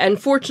 Yeah, and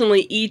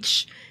fortunately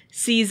each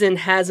season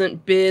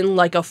hasn't been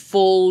like a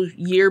full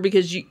year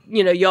because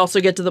you also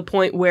get to the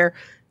point where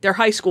they're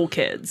high school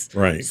kids.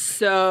 Right.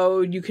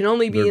 So you can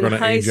only be in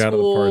high age out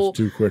of the parts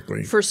too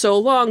quickly for so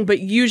long, but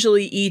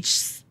usually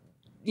it's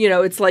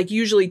like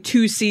usually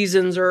 2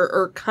 seasons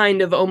or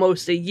kind of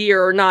almost a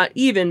year, or not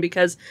even,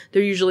 because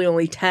they're usually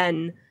only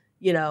 10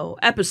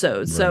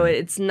 episodes. Right. So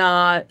it's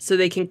not, so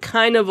they can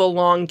kind of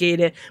elongate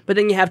it, but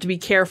then you have to be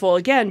careful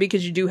again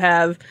because you do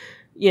have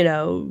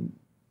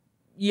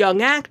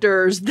young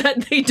actors,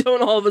 that they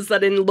don't all of a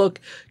sudden look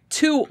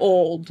too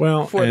old for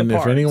the part. And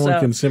if anyone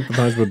can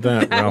sympathize with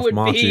that, Ralph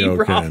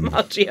Macchio can.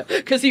 Macchio,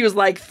 because he was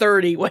like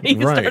 30 when he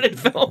started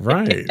filming.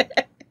 Right.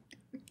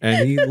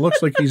 And he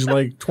looks like he's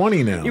like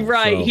 20 now.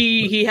 Right. So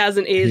he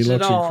hasn't aged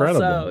at all. He looks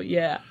incredible. So,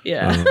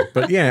 yeah.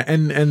 But yeah,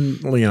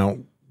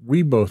 and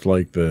we both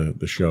like the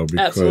show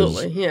because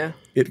absolutely,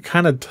 it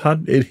kind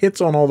of it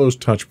hits on all those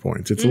touch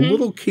points. It's a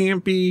little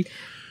campy.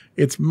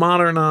 It's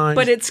modernized.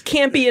 But it's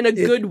campy in a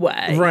good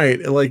way. Right.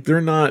 Like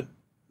they're not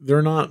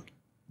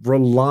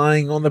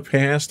relying on the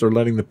past or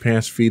letting the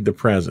past feed the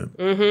present,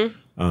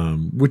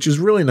 which is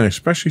really nice,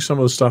 especially some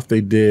of the stuff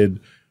they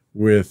did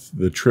with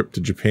the trip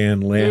to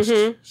Japan last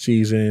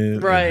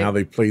season, and how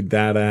they played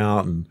that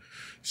out and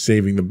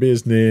saving the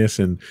business.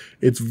 And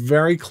it's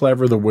very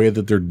clever the way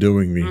that they're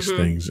doing these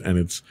things. And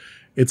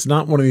it's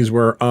not one of these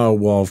where, oh,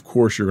 well, of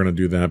course you're going to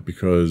do that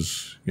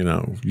because,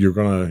 you're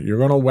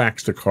going to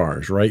wax the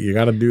cars, right? You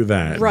got to do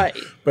that. Right.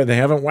 But they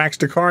haven't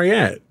waxed a car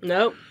yet.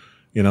 Nope.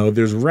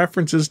 There's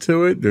references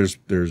to it. There's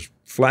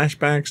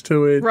flashbacks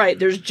to it. Right.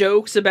 There's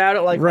jokes about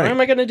it. Like, why am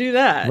I going to do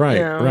that?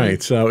 Right.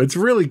 Right. So it's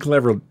really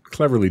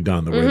cleverly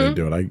done the way they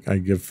do it. I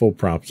give full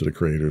props to the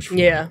creators for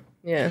that.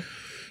 Yeah.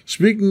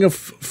 Speaking of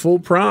full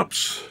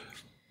props,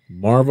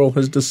 Marvel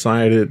has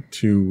decided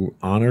to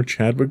honor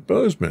Chadwick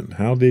Boseman.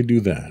 How'd they do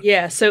that?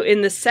 Yeah, so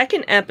in the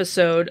second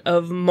episode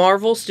of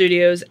Marvel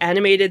Studios'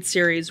 animated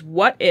series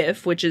What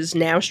If, which is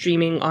now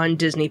streaming on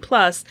Disney+,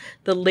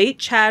 the late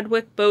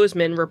Chadwick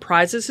Boseman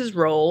reprises his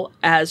role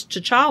as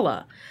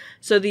T'Challa.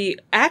 So the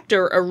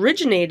actor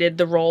originated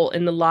the role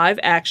in the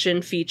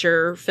live-action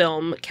feature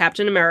film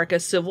Captain America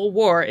Civil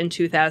War in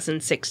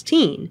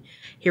 2016.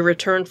 He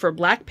returned for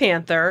Black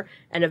Panther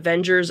and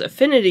Avengers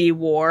Infinity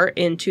War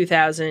in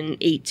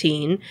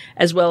 2018,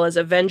 as well as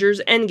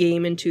Avengers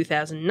Endgame in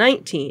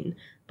 2019.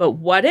 But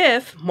What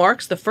If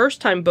marks the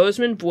first time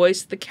Boseman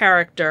voiced the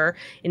character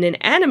in an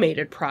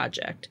animated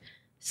project.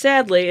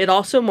 Sadly, it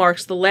also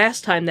marks the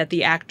last time that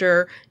the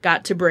actor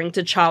got to bring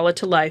T'Challa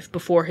to life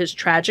before his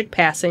tragic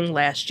passing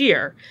last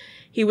year.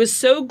 He was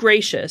so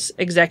gracious,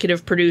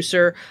 executive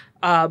producer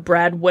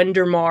Brad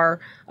Wendermar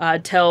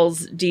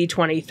tells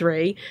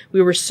D23.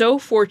 We were so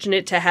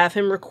fortunate to have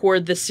him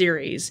record the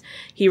series.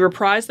 He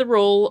reprised the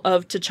role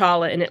of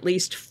T'Challa in at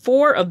least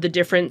four of the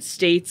different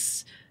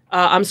states.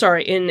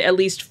 In at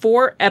least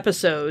 4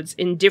 episodes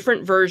in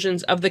different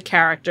versions of the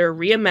character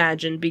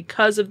reimagined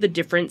because of the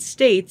different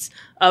states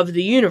of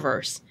the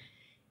universe.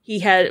 We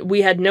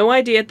had no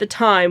idea at the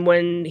time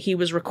when he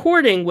was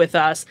recording with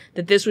us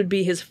that this would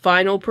be his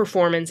final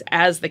performance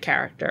as the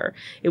character.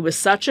 It was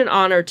such an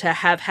honor to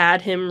have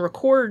had him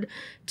record,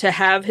 to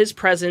have his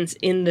presence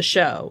in the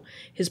show.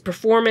 His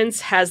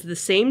performance has the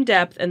same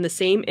depth and the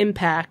same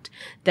impact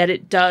that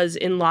it does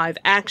in live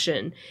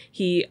action.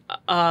 He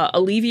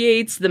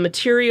alleviates the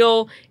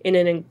material in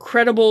an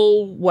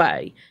incredible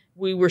way.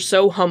 We were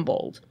so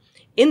humbled.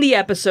 In the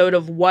episode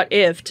of What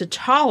If,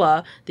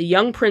 T'Challa, the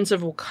young prince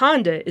of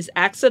Wakanda, is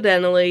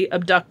accidentally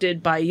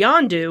abducted by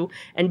Yondu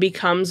and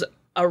becomes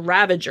a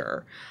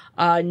Ravager.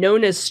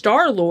 Known as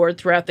Star-Lord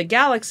throughout the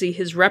galaxy,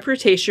 his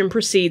reputation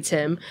precedes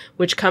him,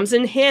 which comes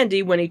in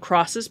handy when he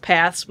crosses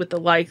paths with the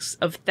likes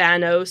of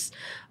Thanos,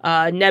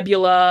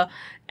 Nebula,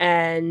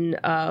 and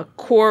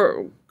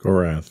Korath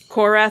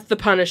the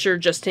Punisher,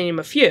 just to name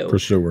a few.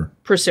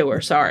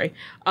 Pursuer, sorry.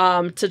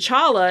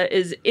 T'Challa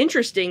is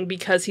interesting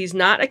because he's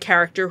not a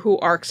character who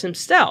arcs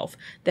himself.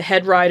 The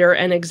head writer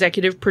and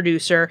executive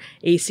producer,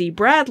 A.C.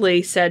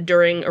 Bradley, said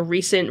during a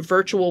recent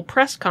virtual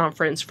press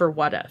conference for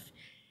What If.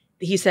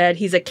 He said,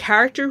 he's a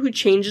character who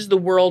changes the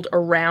world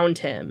around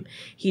him.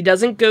 He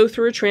doesn't go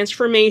through a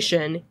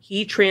transformation,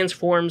 he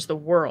transforms the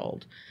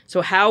world.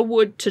 So how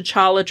would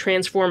T'Challa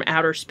transform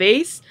outer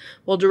space?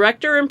 Well,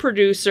 director and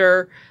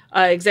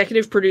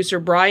executive producer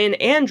Brian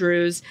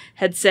Andrews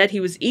had said he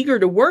was eager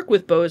to work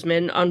with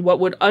Boseman on what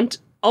would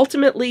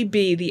ultimately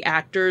be the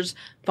actor's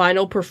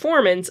final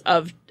performance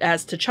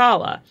as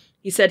T'Challa.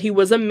 He said he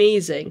was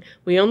amazing.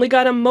 We only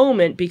got a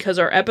moment because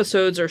our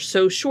episodes are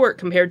so short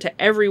compared to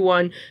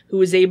everyone who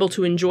was able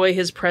to enjoy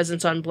his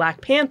presence on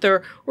Black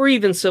Panther or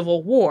even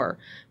Civil War.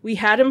 We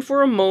had him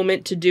for a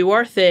moment to do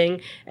our thing,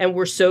 and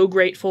we're so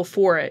grateful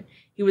for it.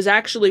 He was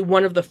actually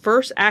one of the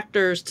first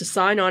actors to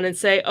sign on and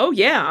say, oh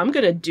yeah, I'm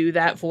going to do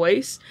that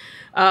voice.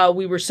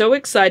 We were so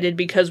excited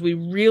because we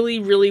really,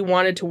 really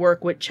wanted to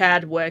work with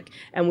Chadwick,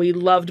 and we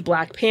loved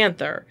Black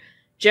Panther.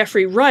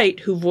 Jeffrey Wright,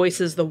 who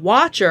voices the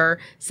Watcher,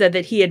 said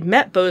that he had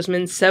met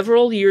Boseman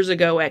several years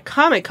ago at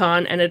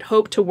Comic-Con and had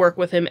hoped to work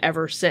with him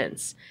ever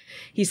since.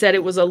 He said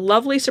it was a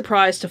lovely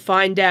surprise to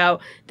find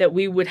out that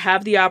we would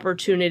have the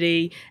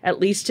opportunity at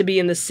least to be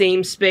in the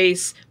same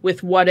space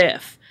with What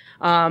If.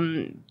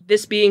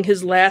 This being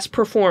his last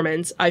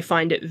performance, I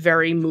find it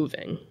very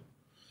moving.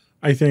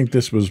 I think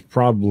this was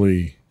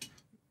probably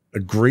a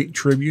great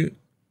tribute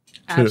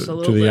to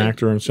the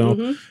actor himself.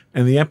 Mm-hmm.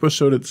 And the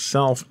episode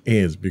itself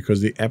is, because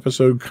the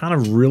episode kind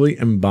of really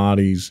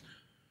embodies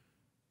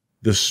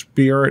the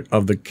spirit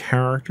of the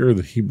character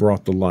that he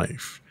brought to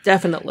life.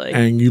 Definitely.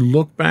 And you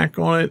look back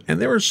on it, and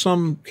there are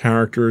some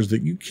characters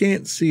that you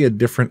can't see a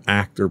different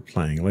actor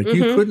playing. Like,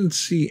 you couldn't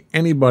see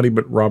anybody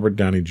but Robert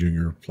Downey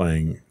Jr.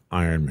 playing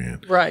Iron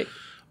Man. Right.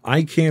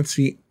 I can't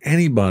see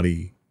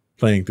anybody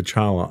playing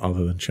T'Challa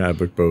other than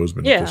Chadwick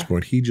Boseman at this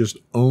point. He just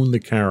owned the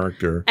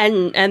character.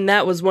 And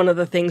that was one of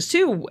the things,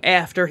 too.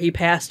 After he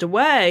passed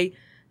away,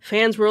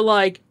 fans were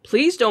like,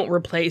 please don't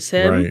replace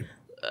him. Right.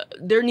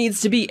 There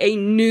needs to be a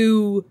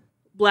new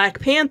Black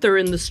Panther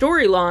in the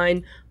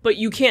storyline, but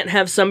you can't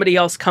have somebody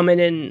else come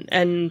in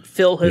and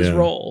fill his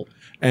role.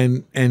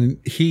 And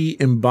he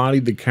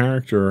embodied the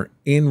character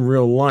in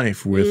real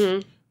life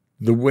with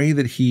the way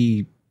that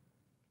he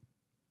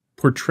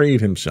portrayed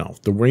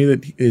himself, the way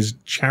that his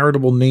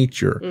charitable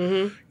nature,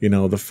 you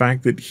know, the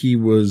fact that he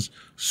was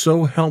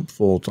so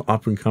helpful to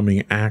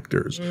up-and-coming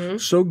actors,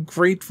 so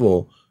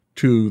grateful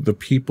to the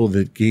people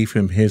that gave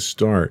him his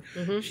start.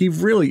 He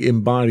really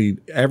embodied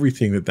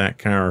everything that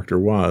character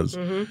was.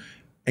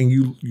 And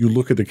you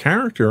look at the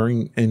character,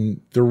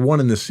 and they're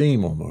one and the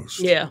same almost.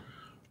 Yeah.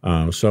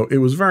 So it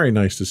was very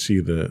nice to see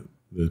the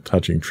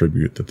touching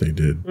tribute that they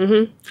did.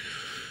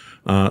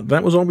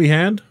 That was all we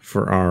had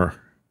for our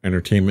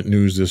entertainment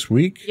news this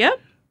week. Yep.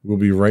 We'll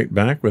be right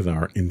back with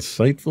our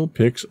insightful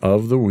picks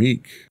of the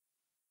week.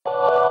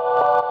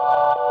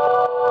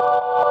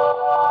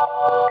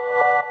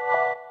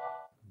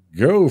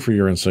 Go for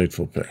your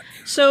insightful pick.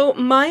 So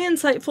my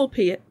insightful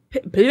pick?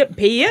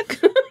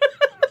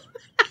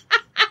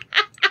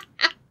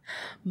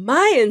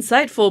 My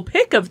insightful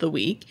pick of the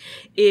week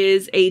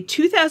is a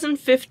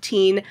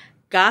 2015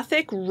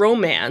 gothic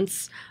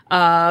romance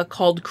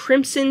called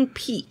Crimson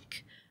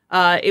Peak.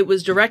 It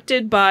was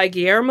directed by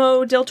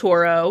Guillermo del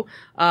Toro,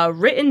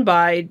 written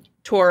by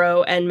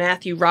Toro and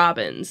Matthew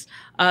Robbins.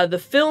 The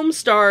film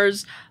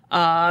stars,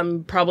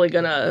 I'm probably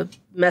going to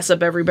mess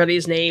up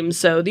everybody's names,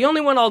 so the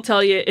only one I'll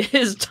tell you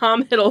is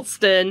Tom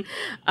Hiddleston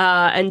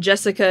and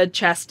Jessica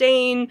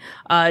Chastain,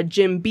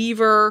 Jim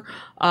Beaver.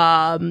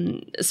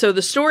 So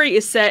the story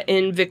is set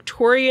in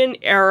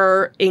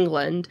Victorian-era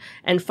England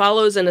and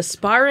follows an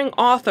aspiring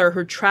author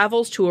who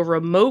travels to a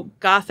remote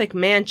Gothic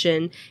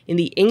mansion in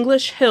the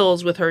English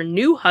hills with her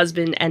new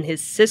husband and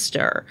his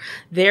sister.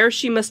 There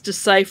she must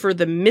decipher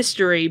the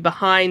mystery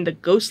behind the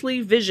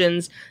ghostly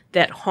visions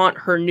that haunt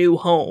her new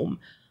home.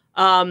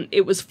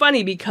 It was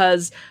funny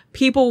because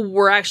people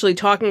were actually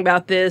talking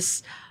about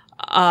this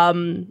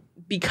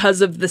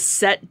because of the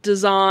set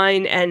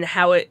design and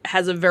how it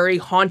has a very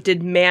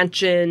haunted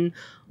mansion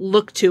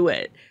look to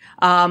it.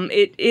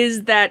 It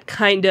is that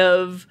kind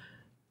of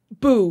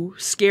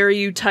scare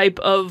you type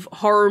of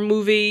horror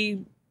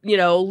movie, you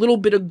know, a little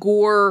bit of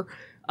gore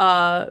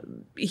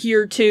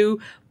here too,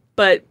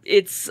 but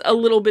it's a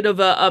little bit of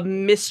a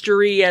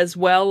mystery as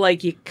well.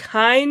 Like, you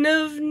kind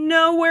of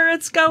know where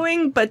it's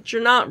going, but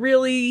you're not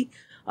really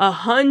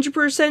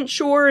 100%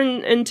 sure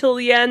until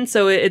the end.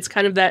 So it's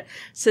kind of that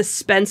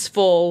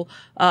suspenseful,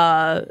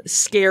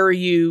 scare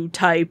you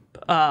type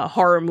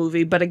horror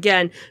movie. But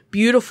again,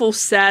 beautiful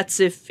sets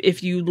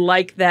if you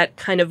like that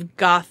kind of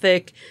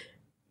gothic,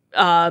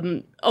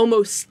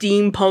 almost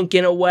steampunk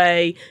in a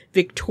way,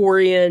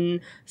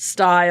 Victorian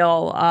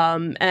style.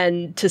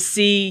 And to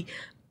see,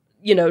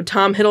 you know,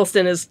 Tom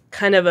Hiddleston is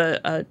kind of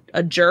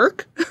a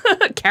jerk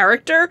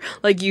character.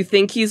 Like, you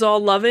think he's all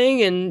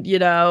loving and, you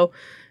know,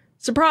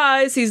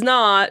 surprise, he's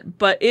not,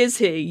 but is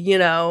he, you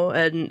know,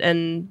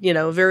 and you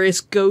know,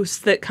 various ghosts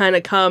that kind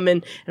of come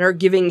and are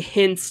giving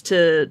hints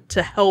to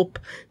help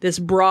this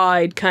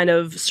bride kind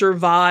of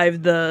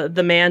survive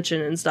the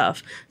mansion and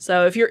stuff.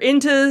 So if you're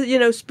into, you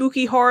know,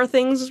 spooky horror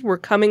things, we're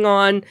coming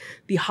on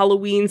the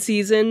Halloween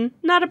season.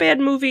 Not a bad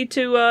movie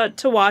to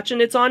watch,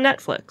 and it's on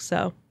Netflix,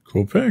 so.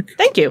 Cool pick.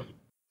 Thank you.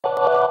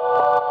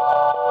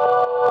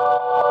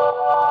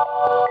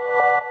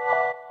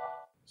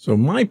 So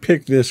my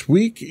pick this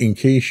week, in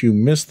case you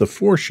missed the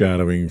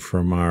foreshadowing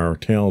from our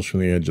Tales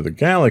from the Edge of the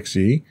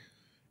Galaxy,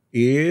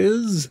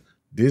 is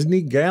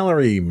Disney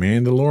Gallery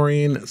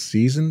Mandalorian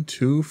Season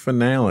 2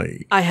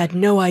 finale. I had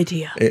no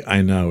idea.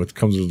 I know. It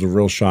comes as a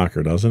real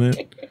shocker, doesn't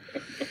it?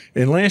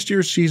 In last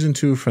year's Season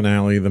 2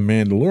 finale, The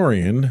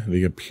Mandalorian,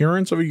 the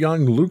appearance of a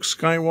young Luke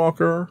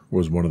Skywalker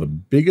was one of the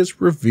biggest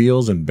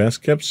reveals and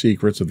best-kept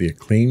secrets of the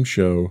acclaimed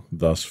show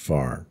thus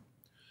far.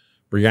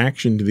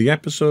 Reaction to the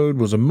episode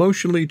was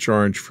emotionally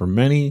charged for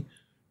many,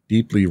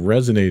 deeply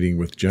resonating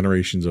with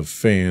generations of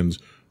fans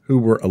who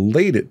were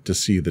elated to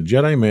see the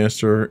Jedi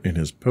Master in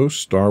his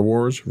post-Star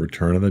Wars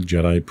Return of the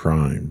Jedi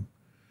Prime.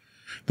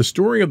 The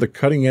story of the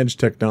cutting-edge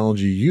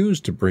technology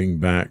used to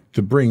bring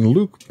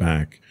Luke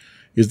back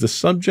is the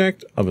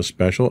subject of a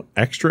special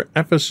extra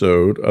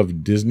episode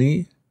of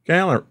Disney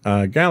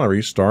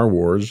Gallery Star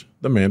Wars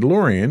The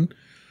Mandalorian,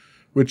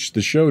 which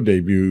the show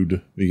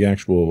debuted, the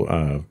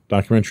actual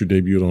documentary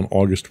debuted on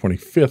August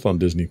 25th on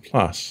Disney+.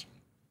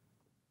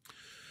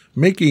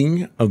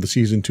 Making of the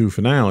Season 2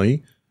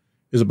 finale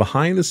is a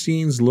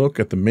behind-the-scenes look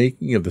at the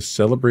making of the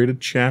celebrated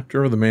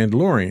chapter of The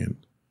Mandalorian,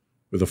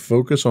 with a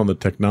focus on the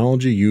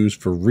technology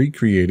used for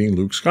recreating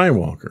Luke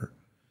Skywalker.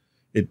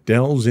 It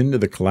delves into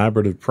the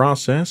collaborative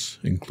process,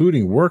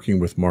 including working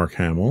with Mark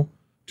Hamill,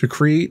 to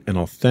create an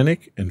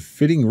authentic and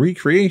fitting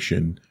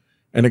recreation,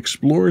 and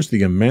explores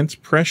the immense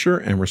pressure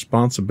and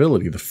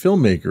responsibility the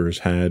filmmakers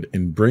had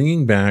in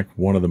bringing back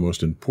one of the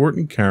most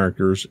important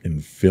characters in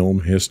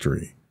film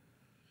history.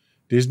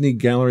 Disney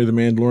Gallery The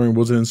Mandalorian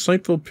was an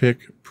insightful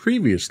pick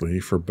previously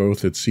for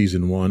both its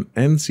Season 1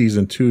 and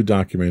Season 2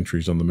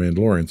 documentaries on The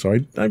Mandalorian, so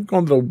I've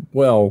gone to the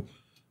well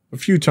a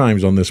few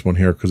times on this one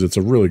here because it's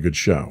a really good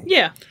show.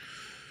 Yeah.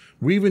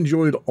 We've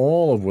enjoyed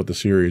all of what the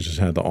series has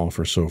had to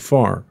offer so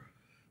far,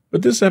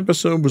 but this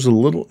episode was a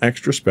little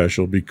extra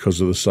special because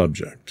of the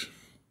subject.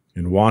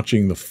 In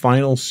watching the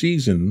final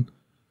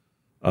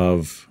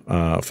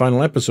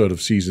episode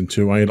of Season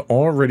 2, I had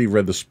already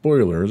read the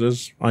spoilers,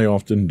 as I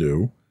often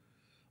do.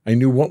 I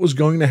knew what was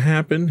going to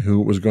happen, who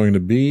it was going to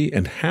be,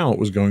 and how it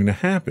was going to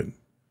happen.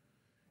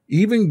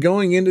 Even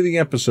going into the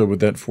episode with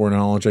that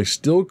foreknowledge, I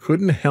still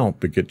couldn't help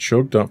but get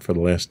choked up for the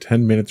last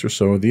 10 minutes or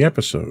so of the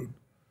episode.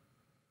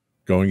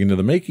 Going into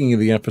the making of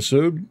the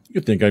episode,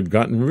 you'd think I'd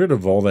gotten rid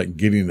of all that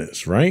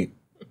giddiness, right?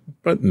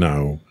 But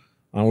no.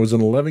 I was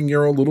an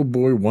 11-year-old little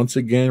boy once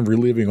again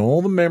reliving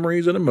all the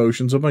memories and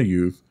emotions of my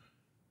youth,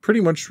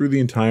 pretty much through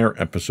the entire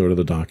episode of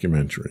the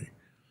documentary.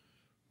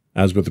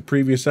 As with the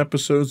previous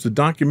episodes, the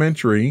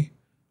documentary,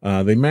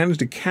 they managed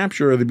to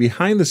capture the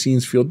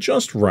behind-the-scenes feel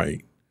just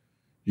right.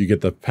 You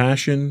get the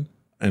passion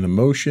and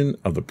emotion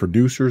of the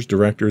producers,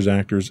 directors,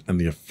 actors, and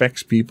the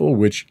effects people,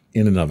 which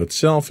in and of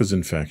itself is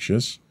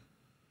infectious.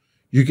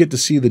 You get to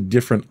see the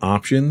different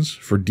options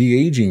for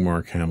de-aging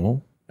Mark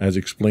Hamill, as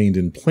explained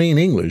in plain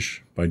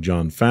English by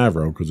Jon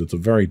Favreau, because it's a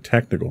very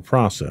technical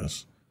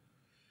process.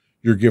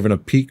 You're given a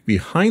peek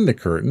behind the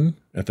curtain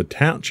at the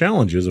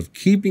challenges of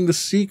keeping the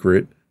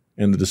secret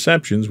and the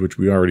deceptions, which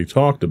we already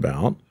talked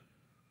about.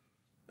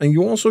 And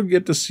you also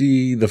get to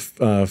see the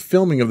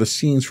filming of the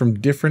scenes from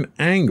different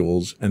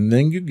angles, and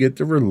then you get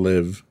to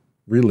relive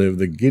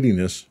the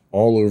giddiness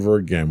all over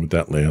again with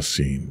that last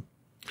scene.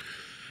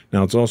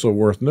 Now, it's also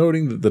worth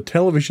noting that the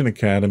Television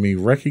Academy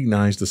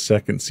recognized the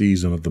second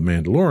season of The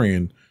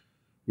Mandalorian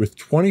with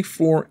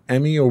 24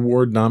 Emmy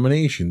Award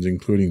nominations,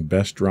 including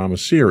Best Drama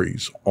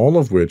Series, all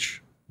of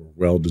which were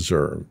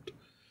well-deserved.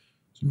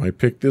 So my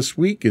pick this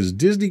week is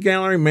Disney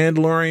Gallery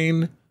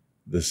Mandalorian,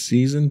 the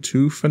Season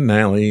 2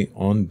 finale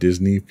on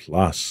Disney+.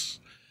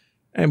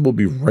 And we'll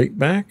be right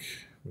back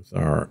with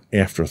our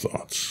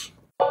afterthoughts.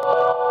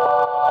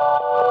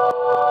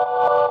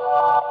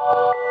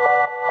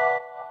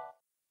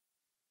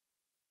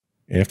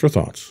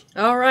 Afterthoughts.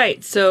 All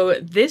right. So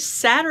this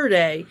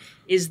Saturday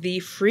is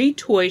the free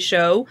toy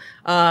show,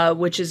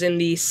 which is in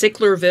the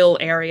Sicklerville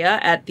area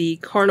at the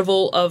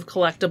Carnival of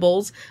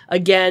Collectibles.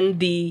 Again,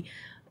 the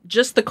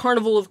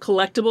Carnival of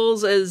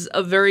Collectibles is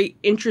a very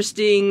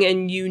interesting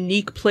and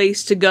unique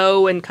place to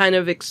go and kind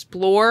of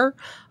explore,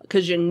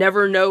 because you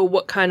never know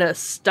what kind of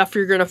stuff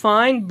you're going to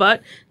find,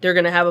 but they're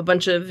going to have a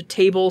bunch of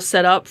tables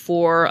set up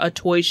for a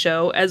toy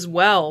show as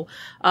well.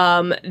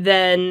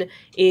 Then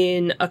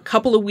in a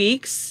couple of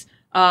weeks,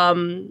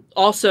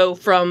 also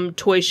from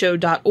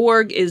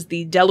toyshow.org is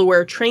the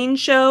Delaware Train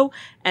Show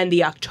and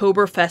the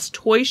Oktoberfest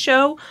Toy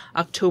Show,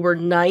 October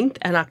 9th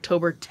and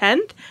October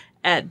 10th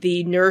at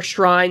the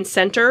Nursehrine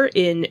Center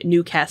in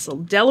Newcastle,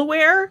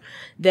 Delaware.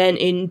 Then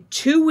in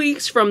 2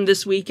 weeks from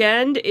this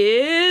weekend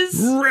is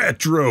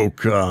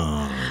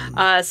RetroCon.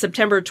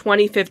 September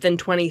 25th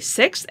and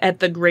 26th at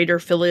the Greater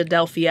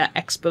Philadelphia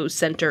Expo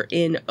Center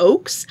in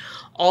Oaks.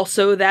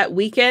 Also that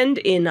weekend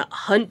in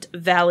Hunt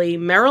Valley,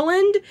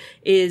 Maryland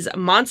is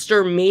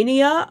Monster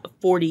Mania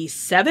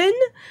 47.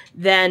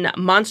 Then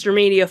Monster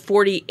Mania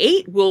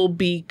 48 will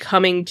be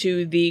coming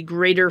to the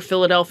Greater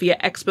Philadelphia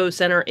Expo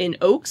Center in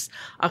Oaks,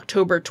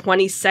 October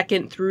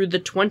 22nd through the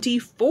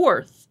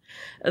 24th.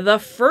 The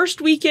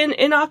first weekend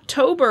in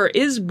October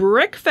is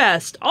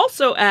Brickfest,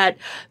 also at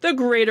the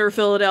Greater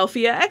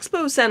Philadelphia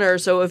Expo Center.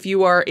 So if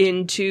you are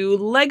into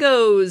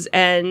Legos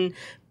and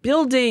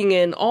building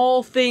and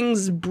all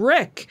things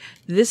brick,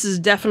 this is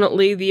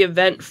definitely the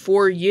event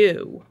for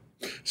you.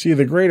 See,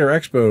 the Greater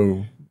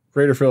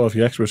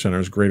Philadelphia Expo Center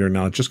is greater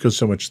now just because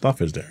so much stuff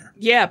is there.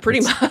 Yeah,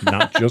 pretty much.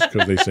 Not just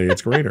because they say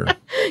it's greater.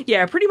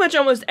 Yeah, pretty much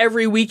almost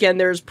every weekend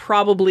there's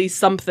probably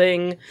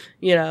something,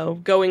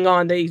 going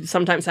on. They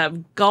sometimes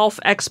have golf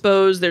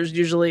expos. There's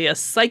usually a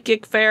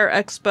psychic fair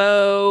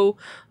expo.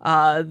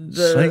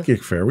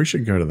 Psychic fair? We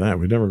should go to that.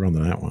 We've never gone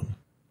to that one.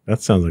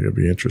 That sounds like it'd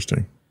be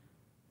interesting.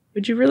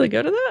 Would you really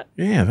go to that?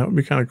 Yeah, that would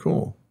be kind of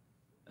cool.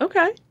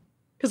 Okay.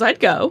 Because I'd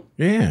go.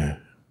 Yeah.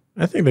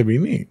 I think that'd be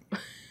neat.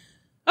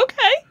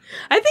 Okay.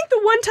 I think the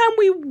one time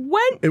we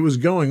went... It was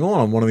going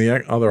on one of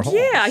the other halls.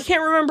 Yeah, I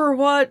can't remember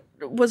what...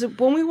 Was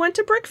it when we went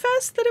to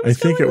Brickfest that it was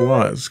going on? I think it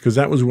was, because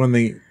that was when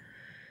they...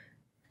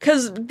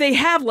 Because they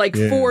have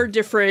 4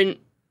 different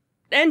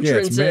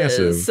entrances. Yeah, it's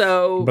massive.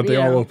 So, but they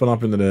all open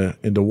up into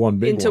one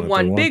big one. Into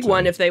one big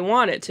one if they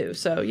wanted to.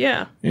 So,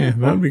 yeah. Yeah,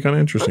 that would be kind of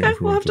interesting. Okay,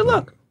 we'll have to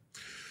look.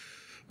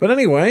 But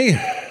anyway,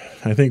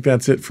 I think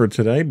that's it for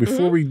today.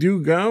 Before we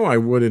do go, I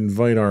would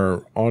invite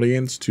our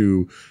audience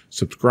to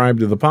subscribe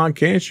to the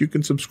podcast. You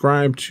can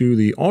subscribe to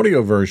the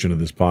audio version of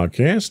this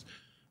podcast,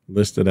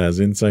 listed as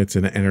Insights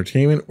into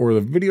Entertainment, or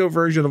the video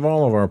version of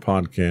all of our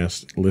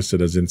podcasts,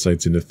 listed as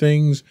Insights into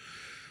Things,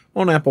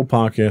 on Apple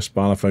Podcasts,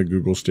 Spotify,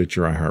 Google,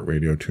 Stitcher,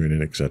 iHeartRadio,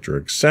 TuneIn,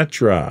 etc.,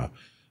 etc.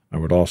 I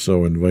would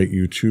also invite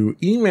you to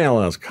email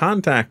us,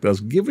 contact us,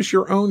 give us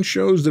your own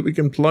shows that we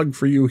can plug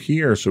for you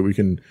here so we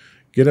can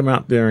get them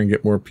out there and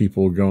get more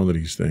people going to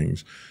these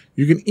things.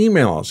 You can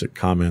email us at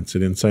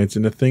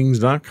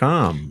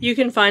comments@insightsintothings.com. You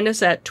can find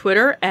us at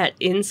Twitter at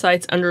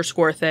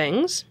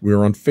insights_things.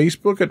 We're on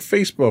Facebook at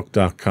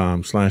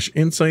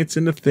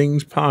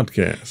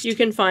facebook.com/insightsintothingspodcast. You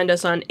can find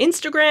us on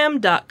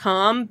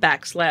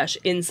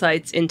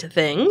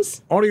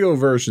Instagram.com/insightsintothings. Audio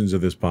versions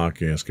of this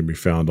podcast can be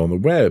found on the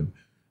web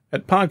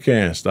at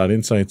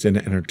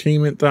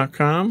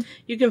podcast.insightsintoentertainment.com.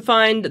 You can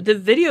find the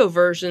video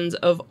versions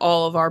of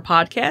all of our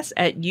podcasts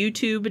at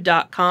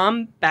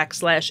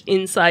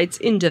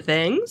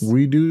youtube.com/insightsintothings.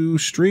 We do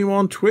stream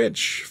on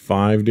Twitch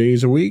 5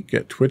 days a week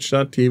at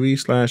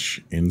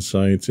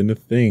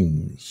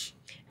twitch.tv/insightsintothings.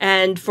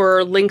 And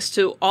for links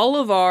to all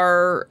of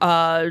our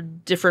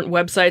different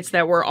websites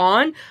that we're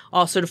on,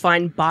 also to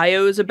find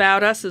bios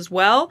about us as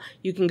well,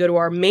 you can go to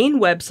our main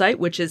website,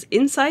 which is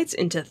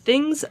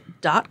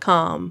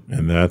insightsintothings.com.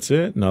 And that's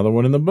it. Another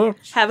one in the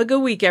books. Have a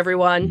good week,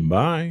 everyone.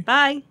 Bye.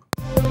 Bye.